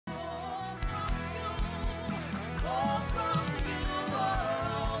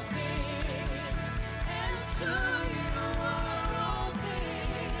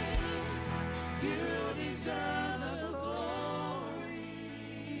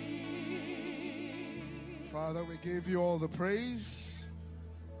Father, we give you all the praise.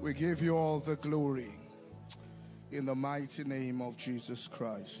 We give you all the glory. In the mighty name of Jesus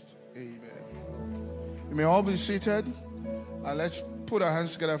Christ. Amen. You may all be seated. And let's put our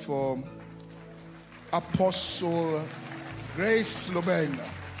hands together for Apostle Grace Selman.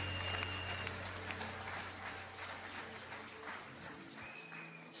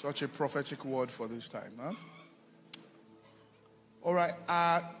 Such a prophetic word for this time, huh? All right,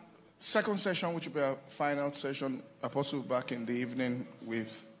 our second session, which will be our final session, Apostle back in the evening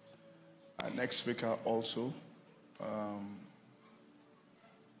with our next speaker also.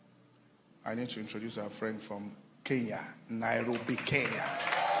 I need to introduce our friend from Kenya, Nairobi, Kenya.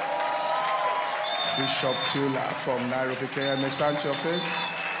 Bishop Kula from Nairobi, Kenya. May stand to your feet.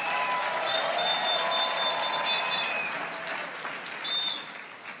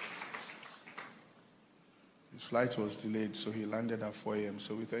 His flight was delayed, so he landed at 4 a.m.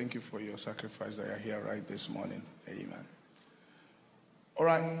 So we thank you for your sacrifice that you're here right this morning. Amen. All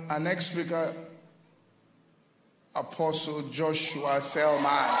right, our next speaker, Apostle Joshua Selman.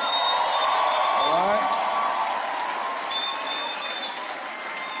 All right.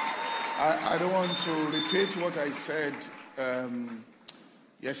 I don't want to repeat what I said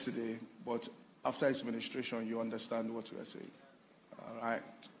yesterday, but after his ministration, you understand what we are saying. All right.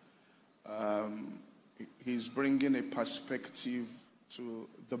 He's bringing a perspective to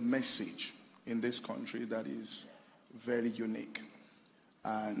the message in this country that is very unique.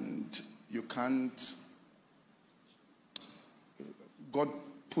 And you can't... God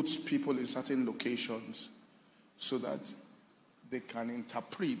puts people in certain locations so that they can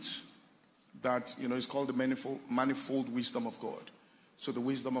interpret that, it's called the manifold wisdom of God. So the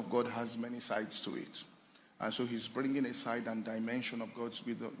wisdom of God has many sides to it. And so he's bringing a side and dimension of God's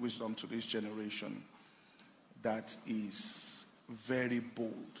wisdom to this generation that is very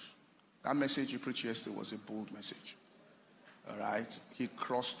bold. That message he preached yesterday was a bold message. All right? He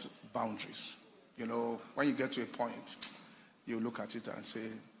crossed boundaries. When you get to a point, you look at it and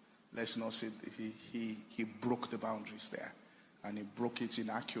say, let's not say he broke the boundaries there. And he broke it in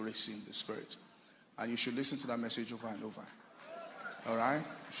accuracy in the spirit. And you should listen to that message over and over. All right?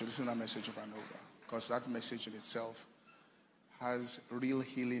 You should listen to that message over and over. Because that message in itself has real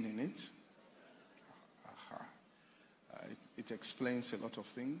healing in it. It explains a lot of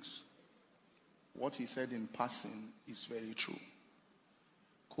things. What he said in passing is very true.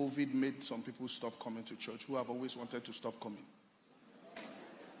 COVID made some people stop coming to church who have always wanted to stop coming.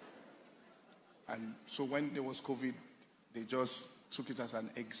 And so when there was COVID, they just took it as an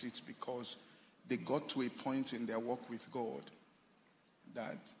exit because they got to a point in their walk with God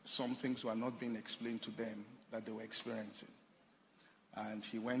that some things were not being explained to them that they were experiencing. And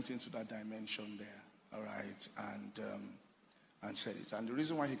he went into that dimension there, all right, and said it. And the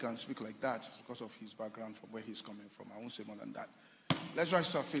reason why he can speak like that is because of his background from where he's coming from. I won't say more than that. Let's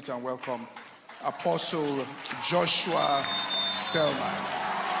rise to our feet and welcome Apostle Joshua Selman.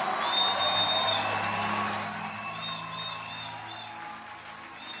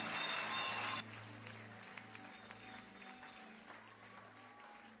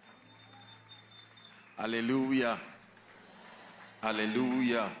 Hallelujah.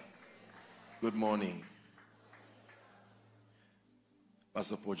 Hallelujah. Good morning.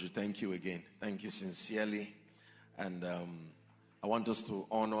 Pastor Poji, thank you again. Thank you sincerely. And I want us to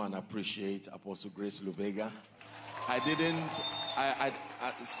honor and appreciate Apostle Grace Lubega.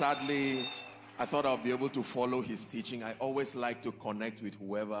 Sadly, I thought I'll be able to follow his teaching. I always like to connect with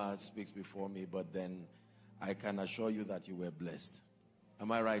whoever speaks before me, but then I can assure you that you were blessed.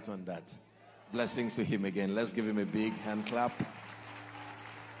 Am I right on that? Blessings to him again. Let's give him a big hand clap.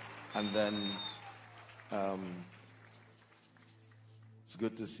 And then it's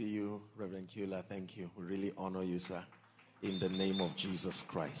good to see you, Reverend Kula. Thank you. We really honor you, sir, in the name of Jesus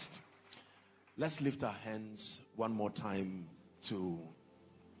Christ. Let's lift our hands one more time to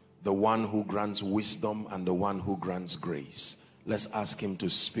the one who grants wisdom and the one who grants grace. Let's ask him to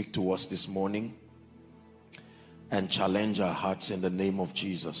speak to us this morning and challenge our hearts in the name of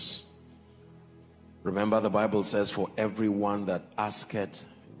Jesus. Remember, the Bible says, for everyone that asketh,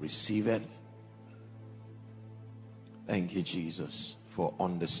 receiveth. Thank you, Jesus, for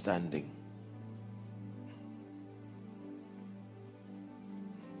understanding.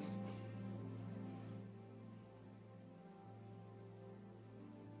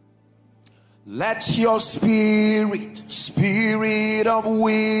 Let your spirit of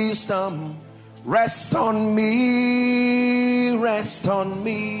wisdom, rest on me, rest on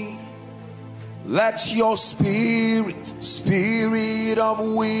me. Let your spirit of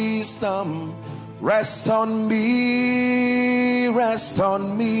wisdom, rest on me, rest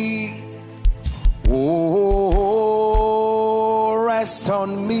on me. Oh, rest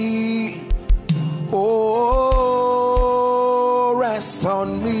on me. Oh, rest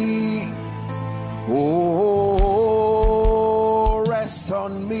on me. Oh, rest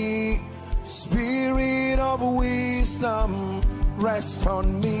on me. Spirit of wisdom, rest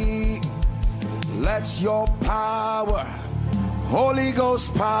on me. Let your power, Holy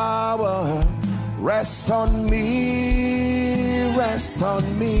Ghost power, rest on me, rest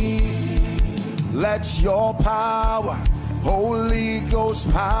on me. Let your power, Holy Ghost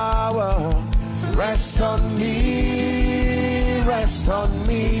power, rest on me, rest on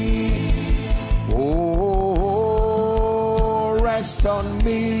me. Oh, rest on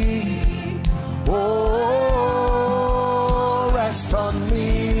me. Oh, rest on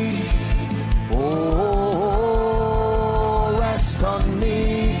me. Oh, rest on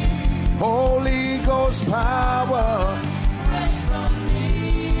me. Holy Ghost power, rest on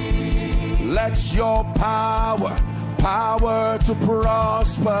me. Let your power, power to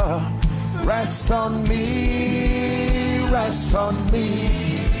prosper, rest on me, rest on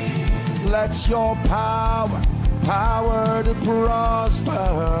me. Let your power, power to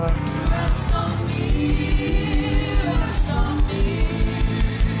prosper, rest on me, rest on me.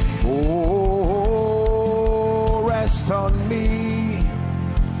 Oh, rest on me.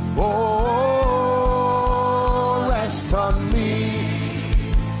 Oh, rest on me.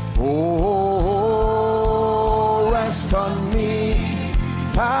 Oh, rest on me.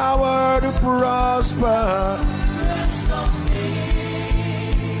 Power to prosper, rest on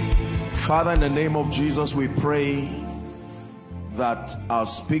me. Father, in the name of Jesus, we pray that our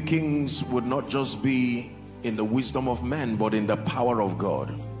speakings would not just be in the wisdom of men, but in the power of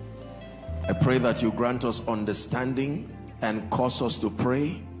God. I pray that you grant us understanding and cause us to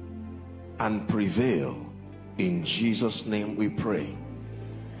pray and prevail. In Jesus' name we pray.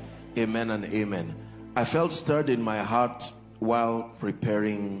 Amen and amen. I felt stirred in my heart while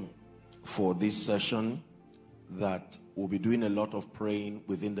preparing for this session that we'll be doing a lot of praying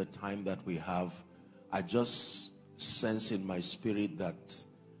within the time that we have. I just sense in my spirit that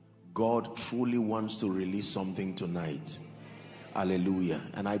God truly wants to release something tonight. Hallelujah.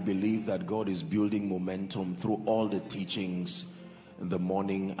 And I believe that God is building momentum through all the teachings in the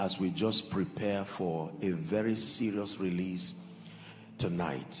morning as we just prepare for a very serious release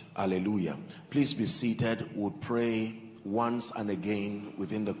tonight. Hallelujah. Please be seated. We'll pray once and again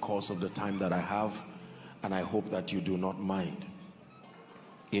within the course of the time that I have, and I hope that you do not mind.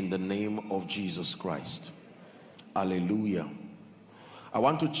 In the name of Jesus Christ. Hallelujah. I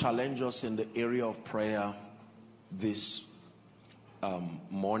want to challenge us in the area of prayer this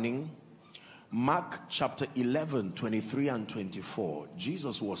morning. Mark chapter 11, 23 and 24.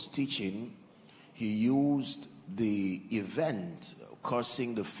 Jesus was teaching. He used the event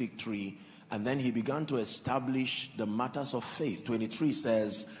cursing the fig tree, and then he began to establish the matters of faith. 23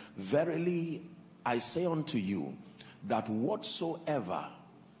 says, verily I say unto you, that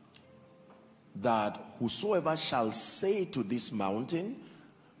whosoever shall say to this mountain,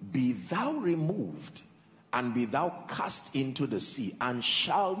 be thou removed and be thou cast into the sea, and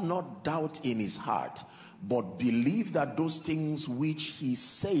shall not doubt in his heart, but believe that those things which he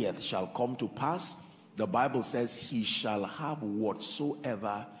saith shall come to pass, the Bible says he shall have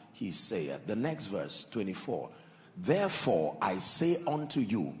whatsoever he saith. The next verse, 24. Therefore I say unto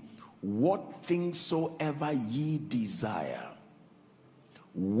you, what things soever ye desire,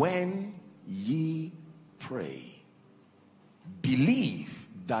 when ye pray, believe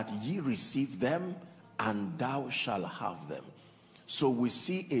that ye receive them, and thou shalt have them. So we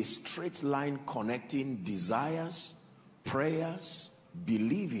see a straight line connecting desires, prayers,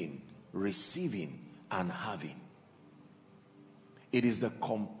 believing, receiving, and having. It is the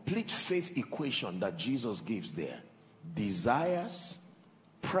complete faith equation that Jesus gives there. Desires,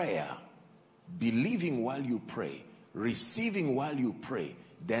 prayer, believing while you pray, receiving while you pray,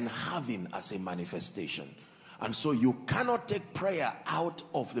 then having as a manifestation. And so you cannot take prayer out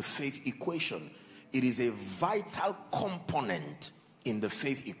of the faith equation. It is a vital component in the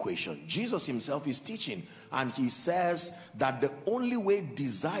faith equation. Jesus himself is teaching, and he says that the only way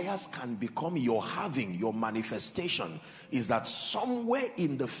desires can become your having, your manifestation, is that somewhere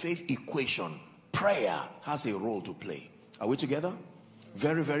in the faith equation, prayer has a role to play. Are we together?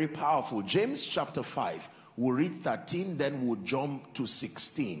 Very, very powerful. James chapter 5, we'll read 13, then we'll jump to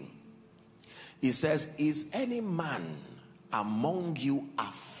 16. He says, is any man among you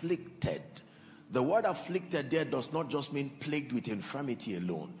afflicted? The word afflicted there does not just mean plagued with infirmity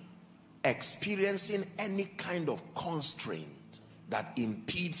alone. Experiencing any kind of constraint that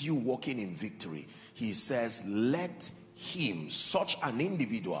impedes you walking in victory. He says, let him, such an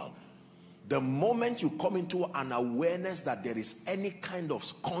individual, The moment you come into an awareness that there is any kind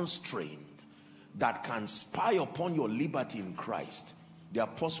of constraint that can spy upon your liberty in Christ, the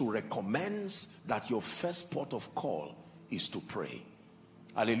apostle recommends that your first port of call is to pray.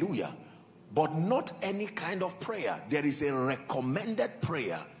 Hallelujah. But not any kind of prayer. There is a recommended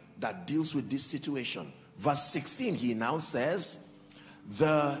prayer that deals with this situation. Verse 16, he now says,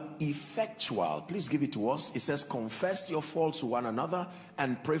 the effectual, please give it to us. It says, confess your faults to one another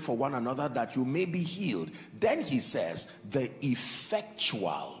and pray for one another that you may be healed. Then he says, the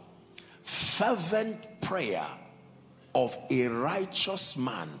effectual, fervent prayer of a righteous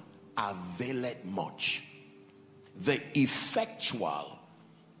man availeth much. The effectual,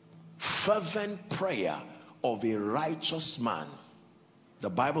 fervent prayer of a righteous man, the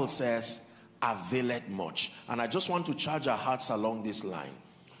Bible says, availeth much. And I just want to charge our hearts along this line.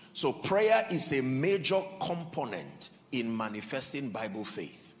 So prayer is a major component in manifesting Bible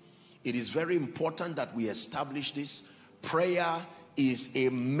faith. It is very important that we establish this. Prayer is a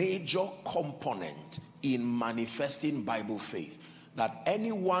major component in manifesting Bible faith. That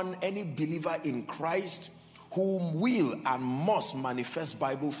anyone, any believer in Christ who will and must manifest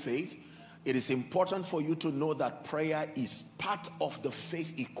Bible faith, it is important for you to know that prayer is part of the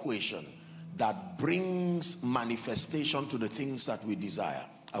faith equation that brings manifestation to the things that we desire.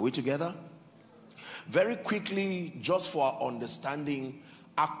 Are we together? Very quickly, just for our understanding,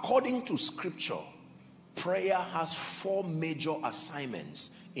 according to scripture, prayer has 4 major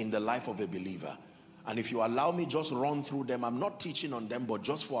assignments in the life of a believer. And if you allow me, just run through them. I'm not teaching on them, but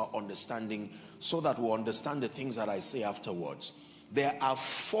just for our understanding, so that we'll understand the things that I say afterwards. There are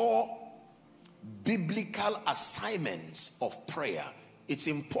 4 biblical assignments of prayer. It's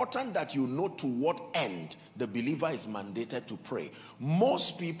important that you know to what end the believer is mandated to pray.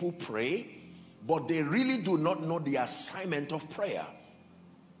 Most people pray, but they really do not know the assignment of prayer.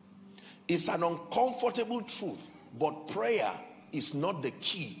 It's an uncomfortable truth, but prayer is not the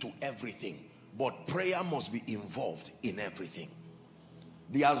key to everything. But prayer must be involved in everything.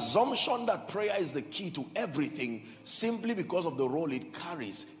 The assumption that prayer is the key to everything simply because of the role it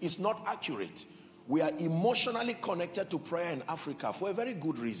carries is not accurate. We are emotionally connected to prayer in Africa for a very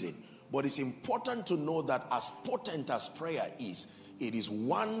good reason. But it's important to know that as potent as prayer is, it is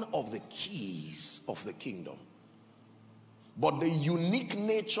one of the keys of the kingdom. But the unique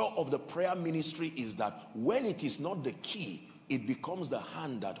nature of the prayer ministry is that when it is not the key, it becomes the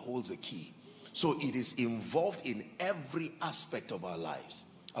hand that holds the key. So it is involved in every aspect of our lives.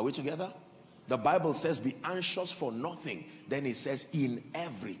 Are we together? The Bible says, be anxious for nothing. Then it says, in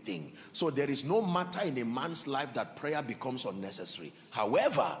everything. So there is no matter in a man's life that prayer becomes unnecessary.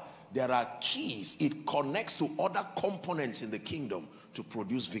 However, there are keys. It connects to other components in the kingdom to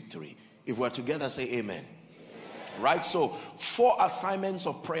produce victory. If we're together, say amen. Right? So 4 assignments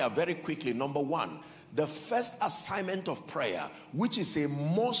of prayer very quickly. Number 1, the first assignment of prayer, which is a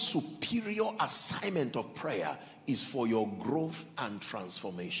more superior assignment of prayer, is for your growth and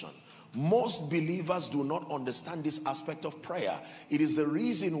transformation. Most believers do not understand this aspect of prayer. It is the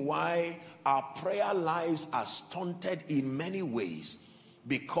reason why our prayer lives are stunted in many ways,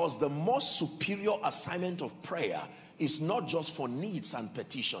 because the most superior assignment of prayer is not just for needs and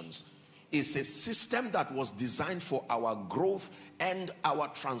petitions. It's a system that was designed for our growth and our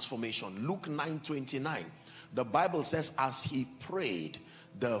transformation. Luke 9:29, the Bible says, as he prayed,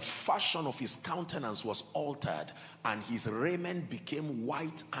 the fashion of his countenance was altered, and his raiment became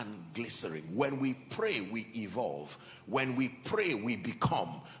white and glittering. When we pray, we evolve. When we pray, we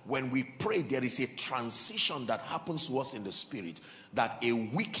become. When we pray, there is a transition that happens to us in the spirit, that a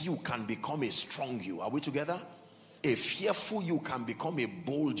weak you can become a strong you. Are we together? A fearful you can become a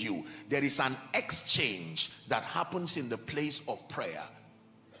bold you. There is an exchange that happens in the place of prayer.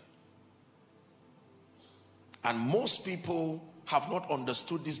 And most people have not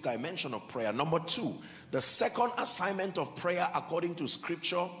understood this dimension of prayer. Number 2, the second assignment of prayer according to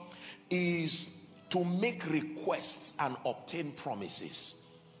scripture is to make requests and obtain promises.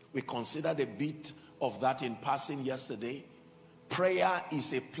 We considered a bit of that in passing yesterday. Prayer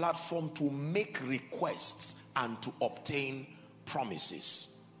is a platform to make requests and to obtain promises.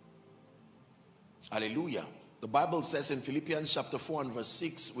 Hallelujah. The Bible says in Philippians chapter 4 and verse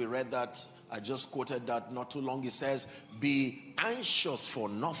 6, we read that, I just quoted that not too long. It says, be anxious for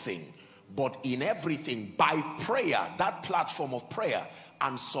nothing, but in everything by prayer, that platform of prayer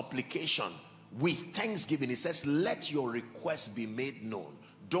and supplication with thanksgiving. It says, let your requests be made known.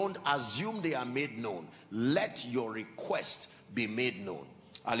 Don't assume they are made known. Let your request be made known.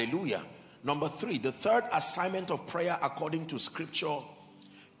 Hallelujah. Number 3, the third assignment of prayer according to scripture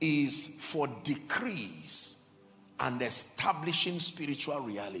is for decrees and establishing spiritual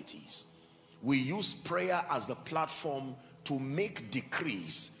realities. We use prayer as the platform to make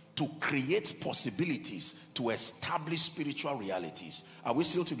decrees, to create possibilities, to establish spiritual realities. Are we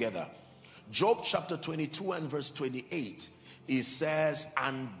still together? Job chapter 22 and verse 28, it says,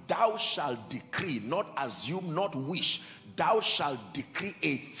 and thou shalt decree, not assume, not wish, thou shalt decree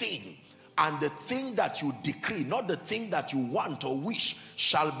a thing, and the thing that you decree, not the thing that you want or wish,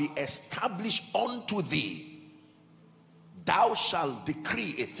 shall be established unto thee. Thou shalt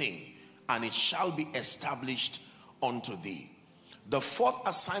decree a thing, and it shall be established unto thee. The fourth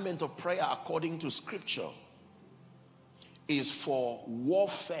assignment of prayer, according to scripture, is for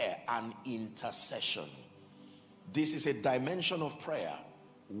warfare and intercession. This is a dimension of prayer,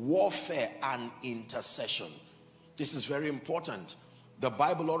 warfare and intercession. This is very important. The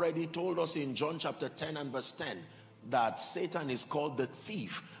Bible already told us in John chapter 10 and verse 10 that Satan is called the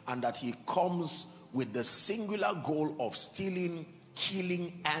thief, and that he comes with the singular goal of stealing,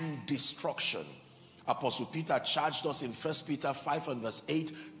 killing, and destruction. Apostle Peter charged us in 1 Peter 5 and verse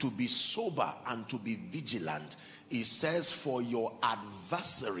 8 to be sober and to be vigilant. He says, for your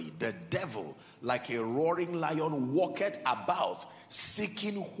adversary, the devil, like a roaring lion, walketh about,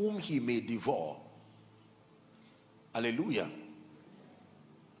 seeking whom he may devour. Hallelujah.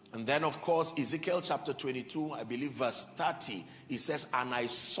 And then, of course, Ezekiel chapter 22, I believe verse 30, it says, and I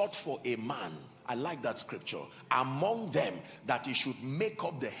sought for a man, I like that scripture, among them, that he should make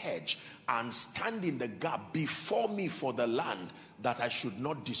up the hedge and stand in the gap before me for the land, that I should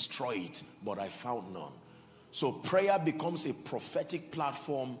not destroy it, but I found none. So prayer becomes a prophetic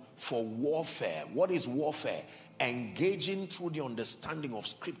platform for warfare. What is warfare? Engaging through the understanding of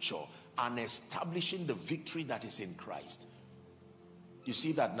scripture and establishing the victory that is in Christ. You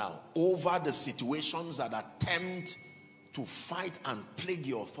see that now, over the situations that attempt to fight and plague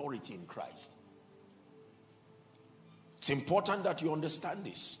your authority in Christ. It's important that you understand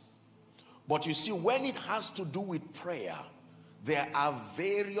this. But you see, when it has to do with prayer, there are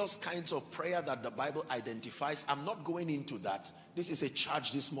various kinds of prayer that the Bible identifies. I'm not going into that. This is a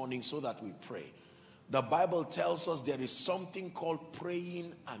charge this morning so that we pray. The Bible tells us there is something called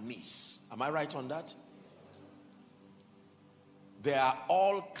praying amiss. Am I right on that? There are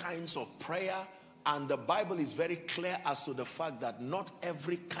all kinds of prayer, and the Bible is very clear as to the fact that not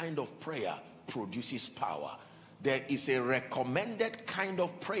every kind of prayer produces power. There is a recommended kind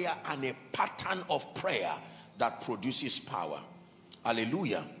of prayer and a pattern of prayer that produces power.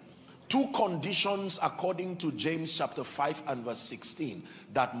 Hallelujah. Two conditions according to James chapter 5 and verse 16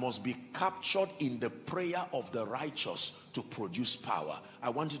 that must be captured in the prayer of the righteous to produce power. I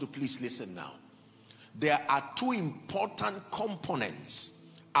want you to please listen now. There are two important components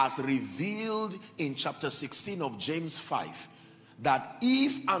as revealed in chapter 16 of James 5, that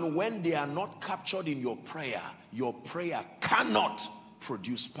if and when they are not captured in your prayer cannot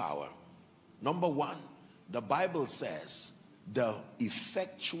produce power. Number one, the Bible says the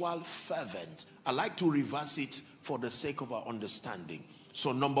effectual fervent. I like to reverse it for the sake of our understanding.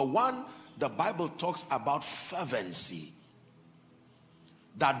 So number one, the Bible talks about fervency.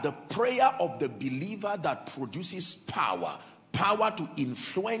 That the prayer of the believer that produces power, power to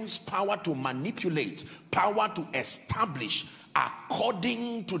influence, power to manipulate, power to establish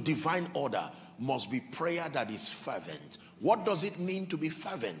according to divine order, must be prayer that is fervent. What does it mean to be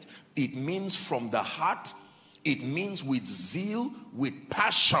fervent? It means from the heart. It means with zeal, with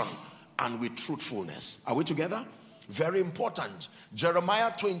passion, and with truthfulness. Are we together? Very important.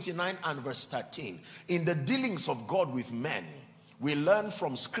 Jeremiah 29 and verse 13. In the dealings of God with men, we learn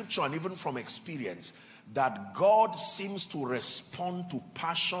from scripture and even from experience that God seems to respond to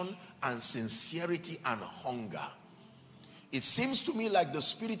passion and sincerity and hunger. It seems to me like the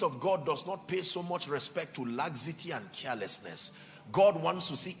Spirit of God does not pay so much respect to laxity and carelessness. God wants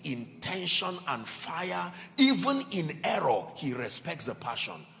to see intention and fire. Even in error, he respects the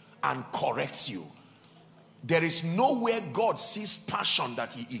passion and corrects you. There is nowhere God sees passion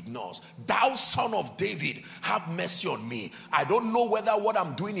that he ignores. Thou son of David, have mercy on me. I don't know whether what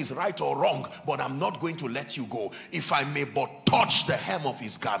I'm doing is right or wrong, but I'm not going to let you go. If I may but touch the hem of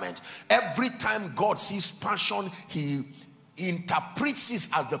his garment. Every time God sees passion, he interprets it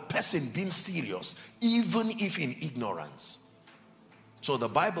as the person being serious, even if in ignorance. So the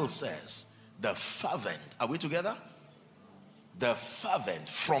Bible says, the fervent, are we together? The fervent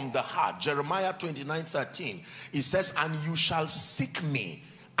from the heart. Jeremiah 29:13. It says, and you shall seek me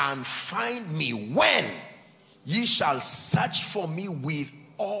and find me when ye shall search for me with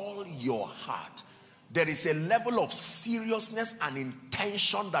all your heart. There is a level of seriousness and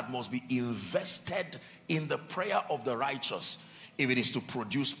intention that must be invested in the prayer of the righteous if it is to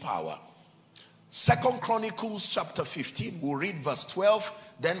produce power. 2 Chronicles chapter 15. We'll read verse 12.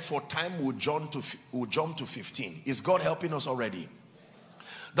 Then for time we'll jump to 15. Is God helping us already?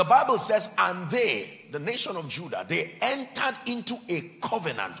 The Bible says, and they, the nation of Judah, they entered into a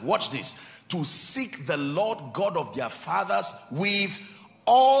covenant. Watch this. To seek the Lord God of their fathers with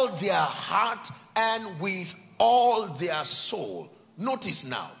all their heart and with all their soul. Notice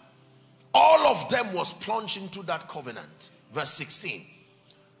now, all of them was plunged into that covenant. Verse 16.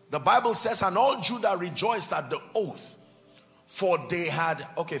 The Bible says, and all Judah rejoiced at the oath, for they had,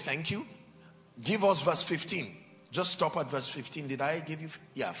 okay, thank you. Give us verse 15. Just stop at verse 15. Did I give you?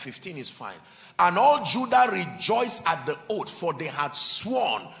 Yeah, 15 is fine. And all Judah rejoiced at the oath, for they had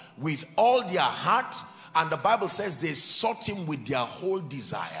sworn with all their heart. And the Bible says they sought him with their whole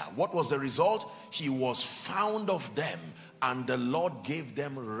desire. What was the result? He was found of them, and the Lord gave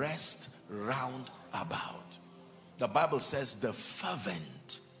them rest round about. The Bible says the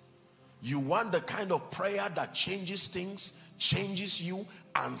fervent. You want the kind of prayer that changes things, changes you,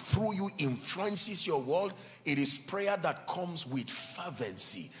 and through you influences your world. It is prayer that comes with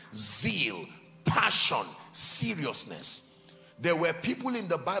fervency, zeal, passion, seriousness. There were people in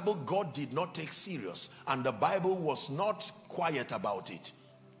the Bible God did not take serious, and the Bible was not quiet about it.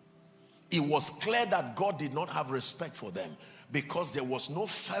 It was clear that God did not have respect for them, because there was no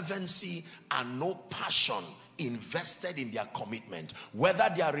fervency and no passion invested in their commitment, whether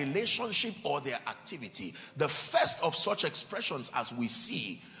their relationship or their activity. The first of such expressions, as we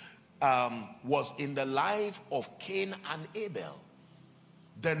see, was in the life of Cain and Abel.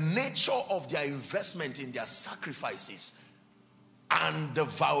 The nature of their investment in their sacrifices and the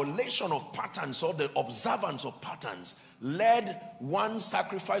violation of patterns, or the observance of patterns, led one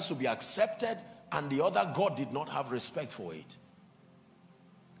sacrifice to be accepted and the other God did not have respect for it.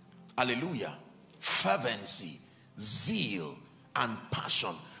 Hallelujah. Fervency, zeal, and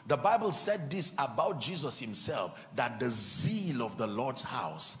passion. The Bible said this about Jesus himself, that the zeal of the Lord's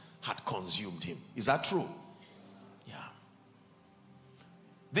house had consumed him. Is that true? Yeah.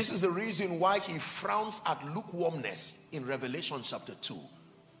 This is the reason why he frowns at lukewarmness in Revelation chapter 2.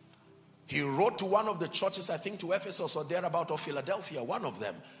 He wrote to one of the churches, I think to Ephesus or thereabout, or Philadelphia, one of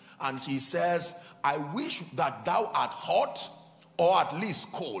them, and he says, I wish that thou art hot, or at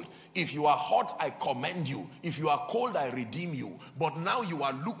least cold. If you are hot, I commend you. If you are cold, I redeem you. But now you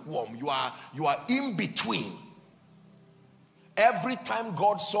are lukewarm. You are in between. Every time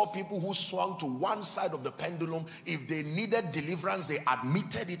God saw people who swung to one side of the pendulum, if they needed deliverance, they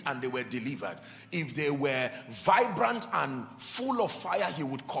admitted it and they were delivered. If they were vibrant and full of fire, he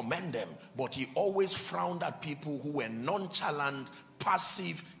would commend them. But he always frowned at people who were nonchalant,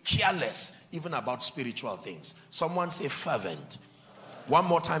 passive, careless, even about spiritual things. Someone say fervent. One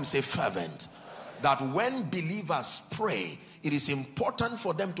more time, say fervent. That when believers pray, it is important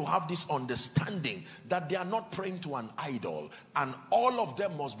for them to have this understanding that they are not praying to an idol, and all of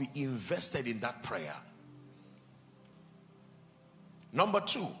them must be invested in that prayer. Number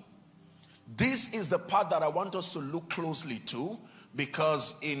two, this is the part that I want us to look closely to,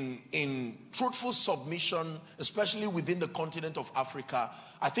 because in truthful submission, especially within the continent of Africa,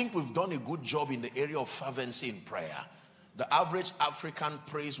 I think we've done a good job in the area of fervency in prayer. The average African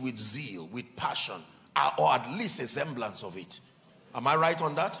prays with zeal, with passion, or at least a semblance of it. Am I right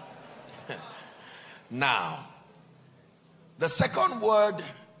on that? Now, the second word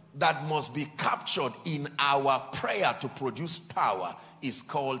that must be captured in our prayer to produce power is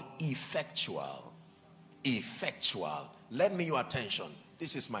called effectual. Effectual. Lend me your attention.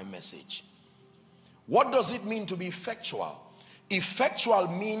 This is my message. What does it mean to be effectual? Effectual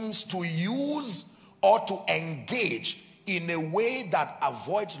means to use or to engage in a way that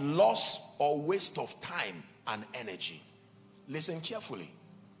avoids loss or waste of time and energy. Listen carefully.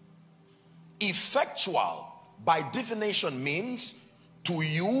 Effectual, by definition, means to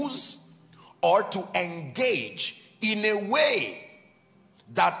use or to engage in a way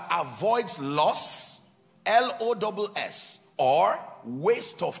that avoids loss, L-O-S-S, or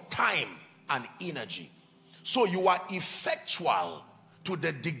waste of time and energy. So you are effectual to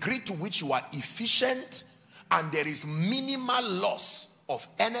the degree to which you are efficient, and there is minimal loss of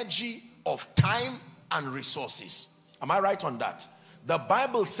energy, of time, and resources. Am I right on that? The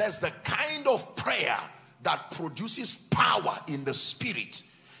Bible says the kind of prayer that produces power in the spirit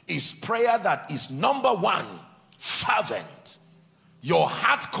is prayer that is, number one, fervent. Your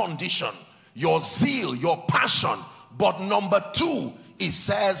heart condition, your zeal, your passion. But number two, it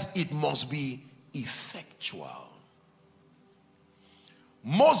says it must be effectual.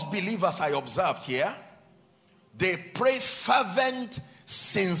 Most believers I observed here, they pray fervent,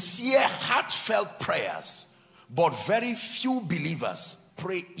 sincere, heartfelt prayers, but very few believers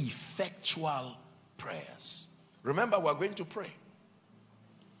pray effectual prayers. Remember, we're going to pray.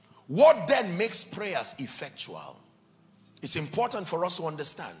 What then makes prayers effectual? It's important for us to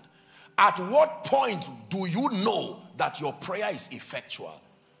understand. At what point do you know that your prayer is effectual?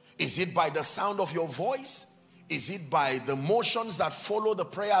 Is it by the sound of your voice? Is it by the motions that follow the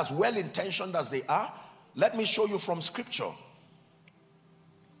prayer, as well-intentioned as they are? Let me show you from scripture.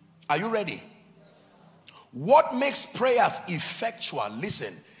 Are you ready? What makes prayers effectual,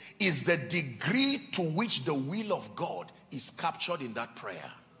 listen, is the degree to which the will of God is captured in that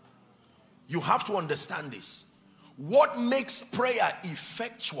prayer. You have to understand this. What makes prayer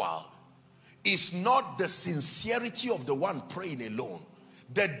effectual is not the sincerity of the one praying alone.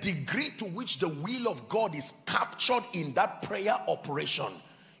 The degree to which the will of God is captured in that prayer operation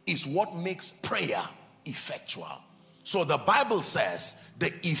is what makes prayer effectual. So the Bible says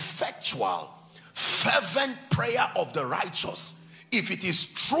the effectual, fervent prayer of the righteous, if it is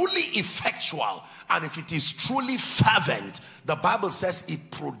truly effectual and if it is truly fervent, the Bible says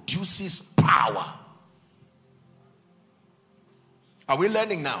it produces power. Are we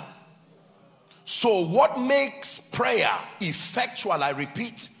learning now? So what makes prayer effectual, I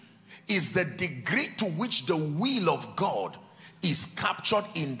repeat, is the degree to which the will of God is captured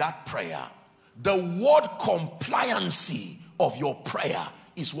in that prayer. The word compliancy of your prayer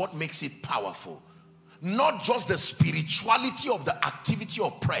is what makes it powerful. Not just the spirituality of the activity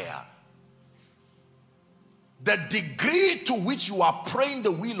of prayer. The degree to which you are praying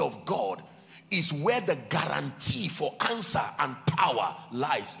the will of God is where the guarantee for answer and power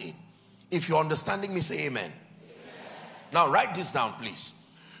lies in. If you're understanding me, say amen. Amen. Now write this down, please.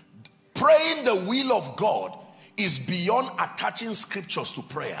 Praying the will of God is beyond attaching scriptures to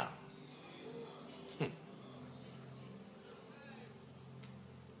prayer.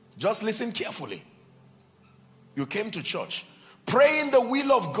 Just listen carefully. You came to church. Praying the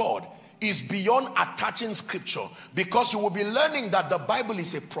will of God is beyond attaching scripture, because you will be learning that the Bible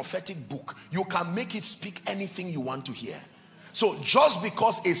is a prophetic book. You can make it speak anything you want to hear. So just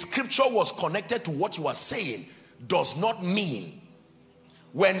because a scripture was connected to what you are saying does not mean.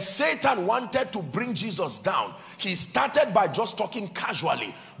 When Satan wanted to bring Jesus down, he started by just talking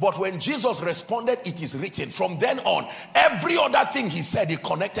casually. But when Jesus responded, it is written. From then on, every other thing he said, he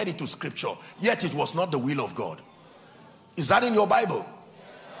connected it to scripture. Yet it was not the will of God. Is that in your Bible?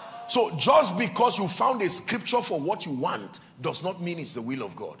 So just because you found a scripture for what you want does not mean it's the will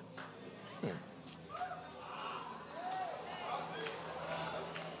of God.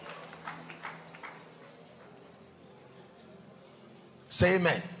 Say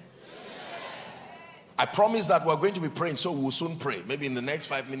amen. Amen. I promise that we're going to be praying, so we'll soon pray. Maybe in the next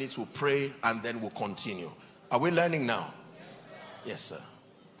 5 minutes we'll pray and then we'll continue. Are we learning now? Yes, sir.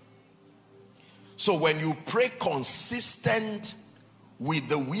 So when you pray consistent with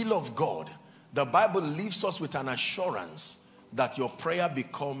the will of God, the Bible leaves us with an assurance that your prayer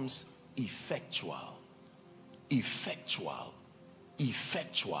becomes effectual. Effectual.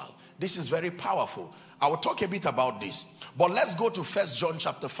 Effectual. This is very powerful. I will talk a bit about this. But let's go to 1 John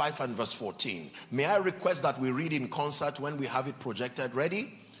chapter 5 and verse 14. May I request that we read in concert when we have it projected?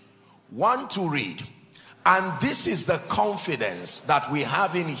 Ready? 1, 2, read. And this is the confidence that we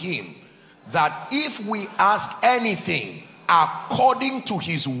have in him, that if we ask anything according to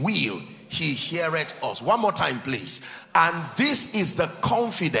his will, he heareth us. One more time, please. And this is the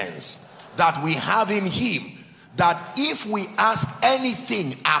confidence that we have in him, that if we ask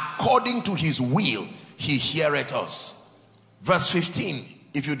anything according to his will, he heareth us. Verse 15,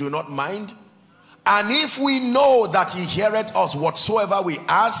 if you do not mind. And if we know that he heareth us whatsoever we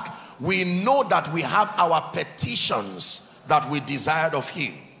ask, we know that we have our petitions that we desired of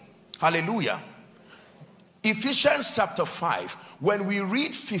him. Hallelujah. Ephesians chapter 5, when we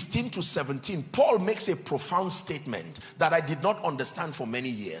read 15 to 17, Paul makes a profound statement that I did not understand for many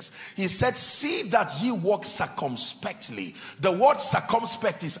years. He said, see that ye walk circumspectly. The word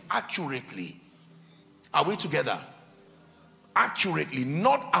circumspect is accurately. Are we together? Accurately,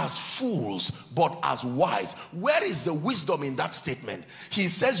 not as fools, but as wise. Where is the wisdom in that statement? He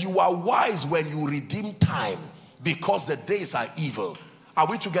says you are wise when you redeem time, because the days are evil. Are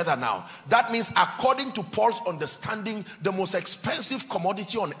we together now? That means, according to Paul's understanding, the most expensive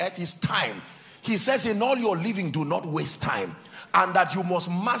commodity on earth is time. He says in all your living, do not waste time, and that you must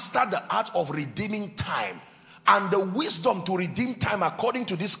master the art of redeeming time. And the wisdom to redeem time, according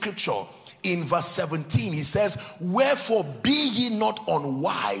to this scripture, in verse 17, he says, wherefore be ye not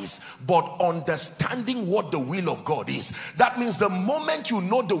unwise, but understanding what the will of God is. That means the moment you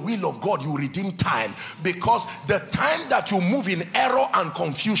know the will of God, you redeem time, because the time that you move in error and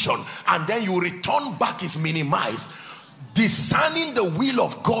confusion and then you return back is minimized. Discerning the will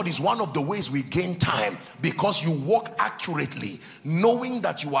of God is one of the ways we gain time, because you walk accurately, knowing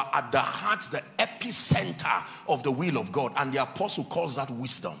that you are at the heart, the epicenter of the will of God. And the apostle calls that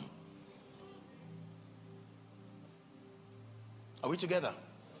wisdom. Are we together?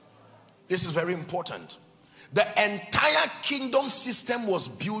 This is very important. The entire kingdom system was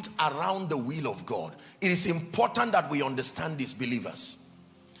built around the will of God. It is important that we understand this, believers.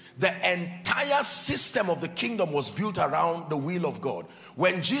 The entire system of the kingdom was built around the will of God.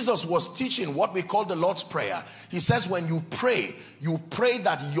 When Jesus was teaching what we call the Lord's Prayer, he says when you pray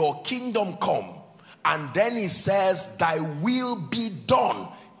that your kingdom come. And then he says, thy will be done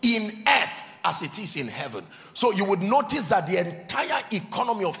in earth as it is in heaven. So you would notice that the entire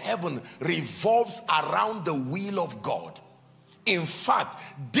economy of heaven revolves around the will of God. In fact,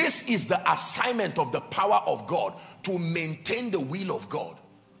 this is the assignment of the power of God, to maintain the will of God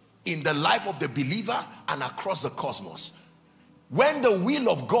in the life of the believer and across the cosmos. When the will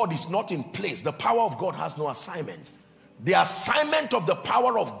of God is not in place, the power of God has no assignment. The assignment of the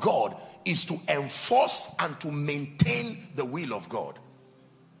power of God is to enforce and to maintain the will of God.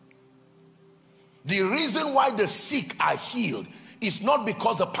 The reason why the sick are healed is not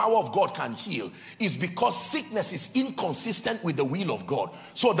because the power of God can heal. It's because sickness is inconsistent with the will of God.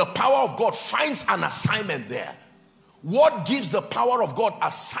 So the power of God finds an assignment there. What gives the power of God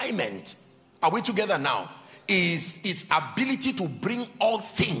assignment, are we together now, is its ability to bring all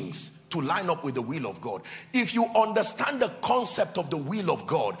things to line up with the will of God. If you understand the concept of the will of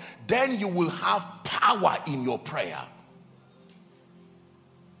God, then you will have power in your prayer.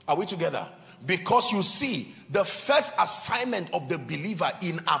 Are we together? Because you see, the first assignment of the believer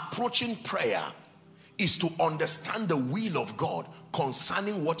in approaching prayer is to understand the will of God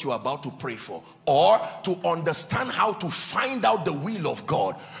concerning what you're about to pray for, or to understand how to find out the will of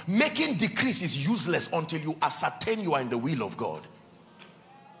God. Making decrees is useless until you ascertain you are in the will of God.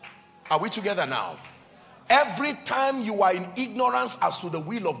 Are we together now? Every time you are in ignorance as to the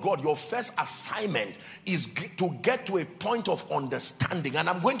will of God, your first assignment is to get to a point of understanding, and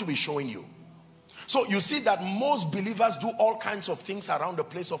I'm going to be showing you. So you see that most believers do all kinds of things around the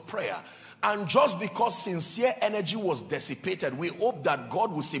place of prayer. And just because sincere energy was dissipated, we hope that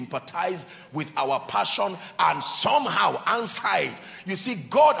God will sympathize with our passion and somehow answer it. You see,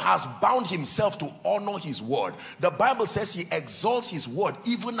 God has bound himself to honor his word. The Bible says he exalts his word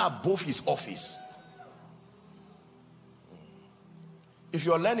even above his office. If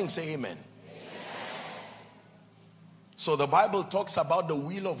you're learning, say amen. Amen. So the Bible talks about the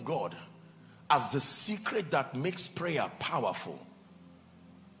will of God as the secret that makes prayer powerful.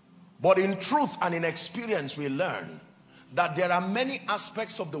 But in truth and in experience, we learn that there are many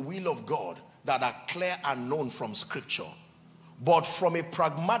aspects of the will of God that are clear and known from scripture. But from a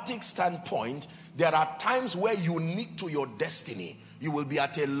pragmatic standpoint, there are times where, unique to your destiny, you will be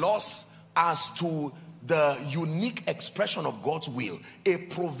at a loss as to the unique expression of God's will. A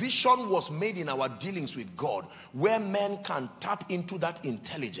provision was made in our dealings with God where men can tap into that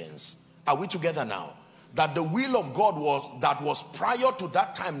intelligence. Are we together now? That the will of God was prior to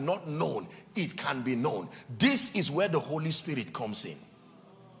that time not known, it can be known. This is where the Holy Spirit comes in.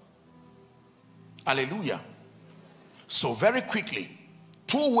 Hallelujah. So very quickly,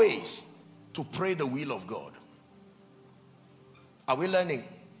 2 ways to pray the will of God. Are we learning?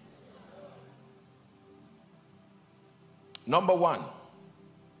 Number 1.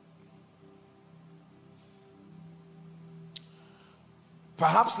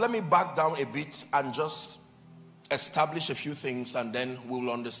 Perhaps let me back down a bit and just establish a few things, and then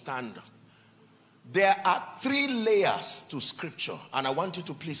we'll understand. There are 3 layers to scripture, and I want you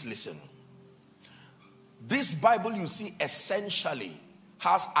to please listen. This Bible, you see, essentially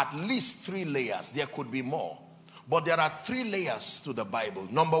has at least 3 layers. There could be more, but there are 3 layers to the Bible.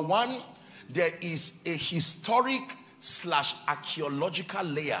 Number 1, there is a historic/archaeological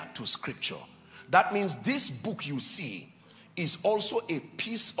layer to scripture. That means this book you see is also a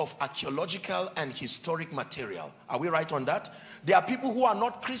piece of archaeological and historic material. Are we right on that? There are people who are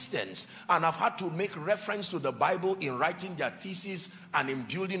not Christians and have had to make reference to the Bible in writing their thesis and in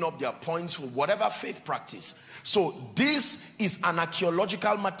building up their points for whatever faith practice. So this is an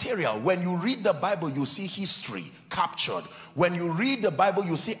archaeological material. When you read the Bible, you see history captured. When you read the Bible,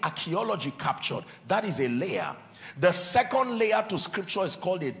 you see archaeology captured. That is a layer. The second layer to scripture is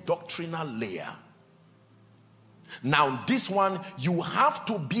called a doctrinal layer. Now this one, you have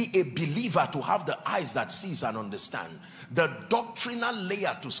to be a believer to have the eyes that sees and understand. The doctrinal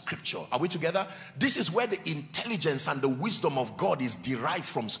layer to scripture. Are we together? This is where the intelligence and the wisdom of God is derived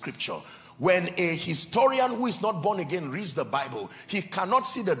from scripture. When a historian who is not born again reads the Bible, he cannot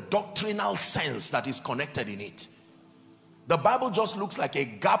see the doctrinal sense that is connected in it. The Bible just looks like a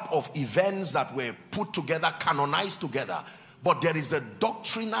gap of events that were put together, canonized together. But there is the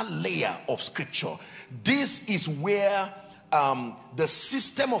doctrinal layer of scripture. This is where the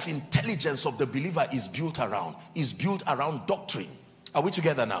system of intelligence of the believer is built around doctrine. Are we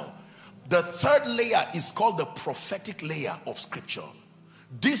together now? The third layer is called the prophetic layer of scripture.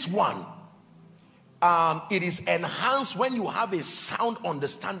 This one, it is enhanced when you have a sound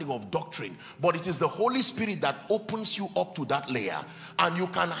understanding of doctrine, but it is the Holy Spirit that opens you up to that layer, and you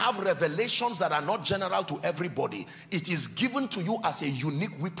can have revelations that are not general to everybody. It is given to you as a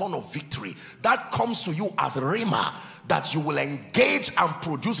unique weapon of victory that comes to you as rhema, that you will engage and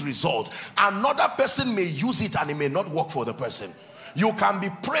produce results. Another person may use it and it may not work for the person. You can be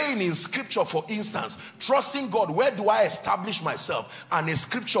praying in scripture, for instance, trusting God, where do I establish myself? And a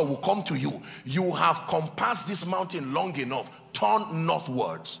scripture will come to you. You have compassed this mountain long enough, turn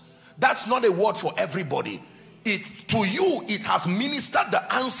northwards. That's not a word for everybody. To you, it has ministered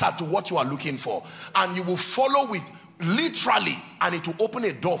the answer to what you are looking for. And you will follow with literally, and it will open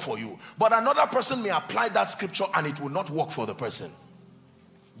a door for you. But another person may apply that scripture and it will not work for the person.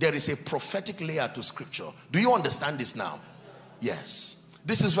 There is a prophetic layer to scripture. Do you understand this now? Yes,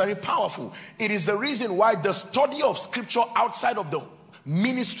 this is very powerful. It is the reason why the study of scripture outside of the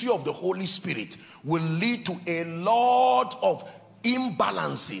ministry of the Holy Spirit will lead to a lot of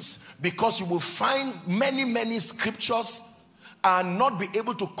imbalances, because you will find many scriptures and not be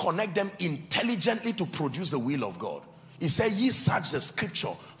able to connect them intelligently to produce the will of God. He said, ye search the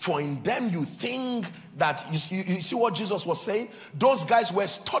scripture, for in them you think that, you see what Jesus was saying? Those guys were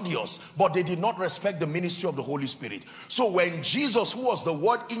studious, but they did not respect the ministry of the Holy Spirit. So when Jesus, who was the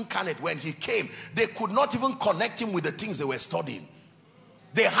word incarnate, when he came, they could not even connect him with the things they were studying.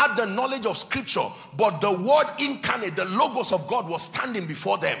 They had the knowledge of scripture, but the word incarnate, the logos of God, was standing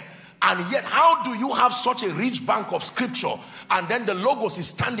before them. And yet, how do you have such a rich bank of scripture and then the logos is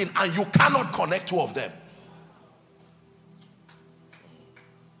standing and you cannot connect two of them?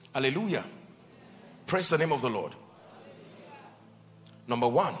 Hallelujah. Praise the name of the Lord. Number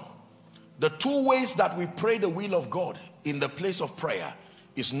one, the two ways that we pray the will of God in the place of prayer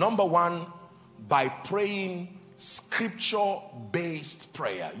is, number one, by praying scripture-based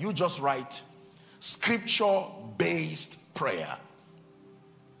prayer. You just write scripture-based prayer.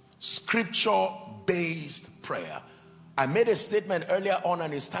 Scripture-based prayer. I made a statement earlier on,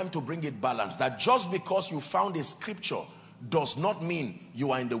 and it's time to bring it balanced, that just because you found a scripture does not mean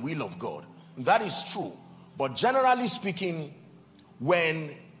you are in the will of God. That is true. But generally speaking,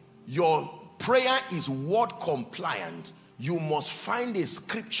 when your prayer is word compliant, you must find a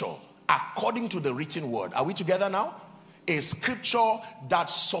scripture according to the written word. Are we together now? A scripture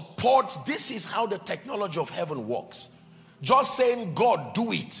that supports. This is how the technology of heaven works. Just saying, God,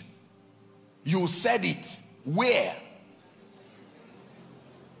 do it. You said it. Where?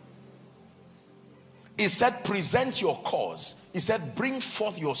 He said, present your cause. He said, bring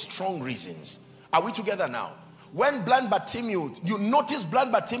forth your strong reasons. Are we together now? When blind Bartimaeus, you notice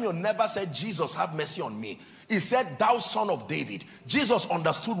blind Bartimaeus never said, Jesus, have mercy on me. He said, thou son of David. Jesus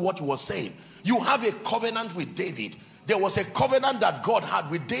understood what he was saying. You have a covenant with David. There was a covenant that God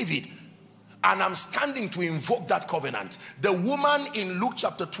had with David, and I'm standing to invoke that covenant. The woman in Luke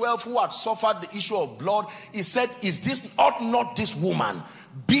chapter 12 who had suffered the issue of blood, he said, ought not this woman,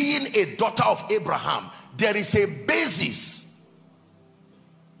 being a daughter of Abraham? There is a basis.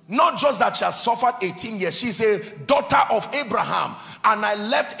 Not just that she has suffered 18 years. She's a daughter of Abraham. And I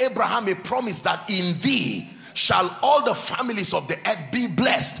left Abraham a promise that in thee shall all the families of the earth be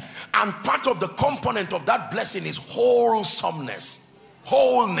blessed. And part of the component of that blessing is wholesomeness.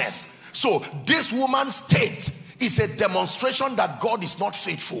 Wholeness. So this woman's state is a demonstration that God is not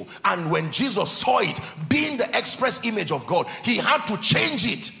faithful. And when Jesus saw it, being the express image of God, he had to change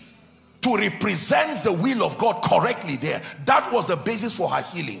it to represent the will of God correctly there. That was the basis for her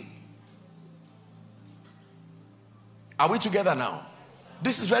healing. Are we together now?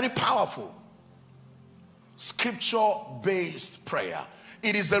 This is very powerful. Scripture-based prayer.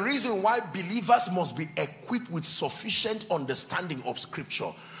 It is the reason why believers must be equipped with sufficient understanding of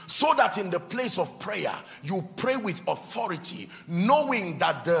scripture, so that in the place of prayer, you pray with authority, knowing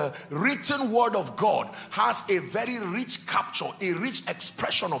that the written word of God has a very rich capture, a rich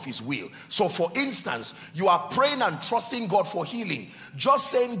expression of his will. So for instance, you are praying and trusting God for healing. Just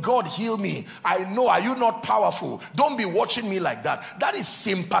saying, God, heal me. I know, are you not powerful? Don't be watching me like that. That is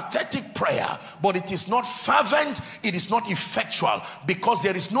sympathetic prayer, but it is not fervent, it is not effectual, because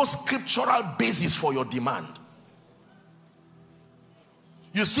there is no scriptural basis for your demand.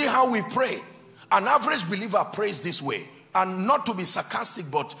 You see how we pray. An average believer prays this way. And not to be sarcastic,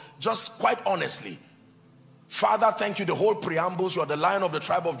 but just quite honestly, Father, thank you. The whole preambles, you are the Lion of the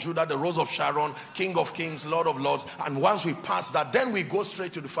tribe of Judah, the Rose of Sharon, King of kings, Lord of lords. And once we pass that, then we go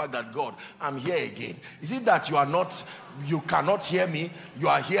straight to the fact that, God, I'm here again. Is it that you cannot hear me? You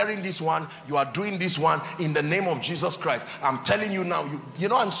are hearing this one, you are doing this one in the name of Jesus Christ. I'm telling you now, you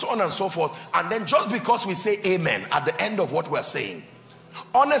know, and so on and so forth. And then just because we say amen at the end of what we're saying,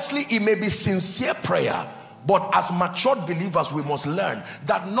 honestly, it may be sincere prayer, but as matured believers, we must learn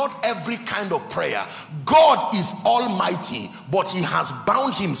that not every kind of prayer. God is almighty, but he has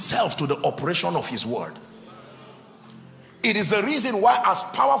bound himself to the operation of his word. It is the reason why, as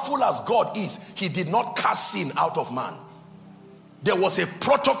powerful as God is, he did not cast sin out of man. There was a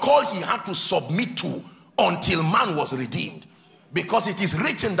protocol he had to submit to until man was redeemed. Because it is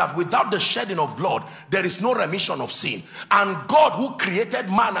written that without the shedding of blood, there is no remission of sin. And God, who created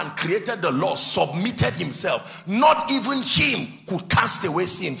man and created the law, submitted himself. Not even him could cast away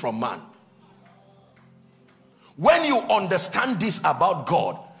sin from man. When you understand this about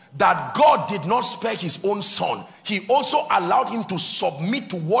God, that God did not spare his own son, he also allowed him to submit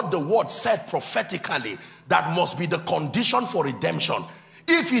to what the word said prophetically, that must be the condition for redemption.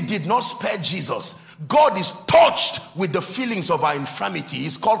 If he did not spare Jesus, God is touched with the feelings of our infirmity.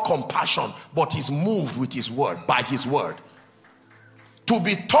 It's called compassion, but he's moved with his word, by his word. To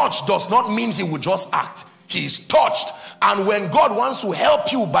be touched does not mean he will just act. He is touched, and when God wants to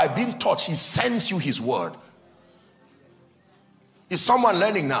help you by being touched, he sends you his word. Is someone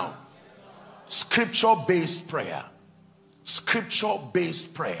learning now? Scripture-based prayer.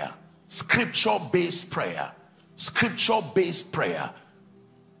 Scripture-based prayer. Scripture-based prayer. Scripture-based prayer.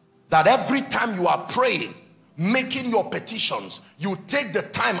 That every time you are praying, making your petitions, you take the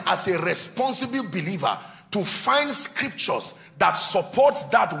time as a responsible believer to find scriptures that supports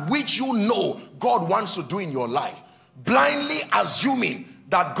that which you know God wants to do in your life. Blindly assuming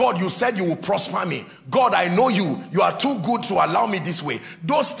that, God, you said you will prosper me. God, I know you. You are too good to allow me this way.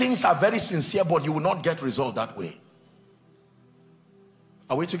 Those things are very sincere, but you will not get result that way.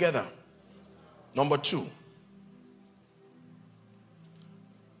 Are we together? Number two.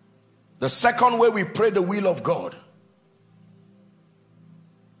 The second way we pray the will of God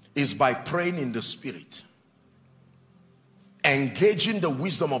is by praying in the Spirit. Engaging the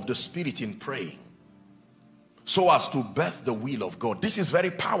wisdom of the Spirit in praying, so as to birth the will of God. This is very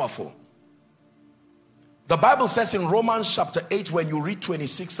powerful. The Bible says in Romans chapter 8, when you read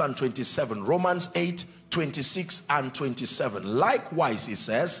 26 and 27, Romans 8, 26 and 27, likewise it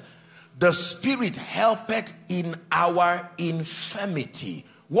says, the Spirit helpeth in our infirmity.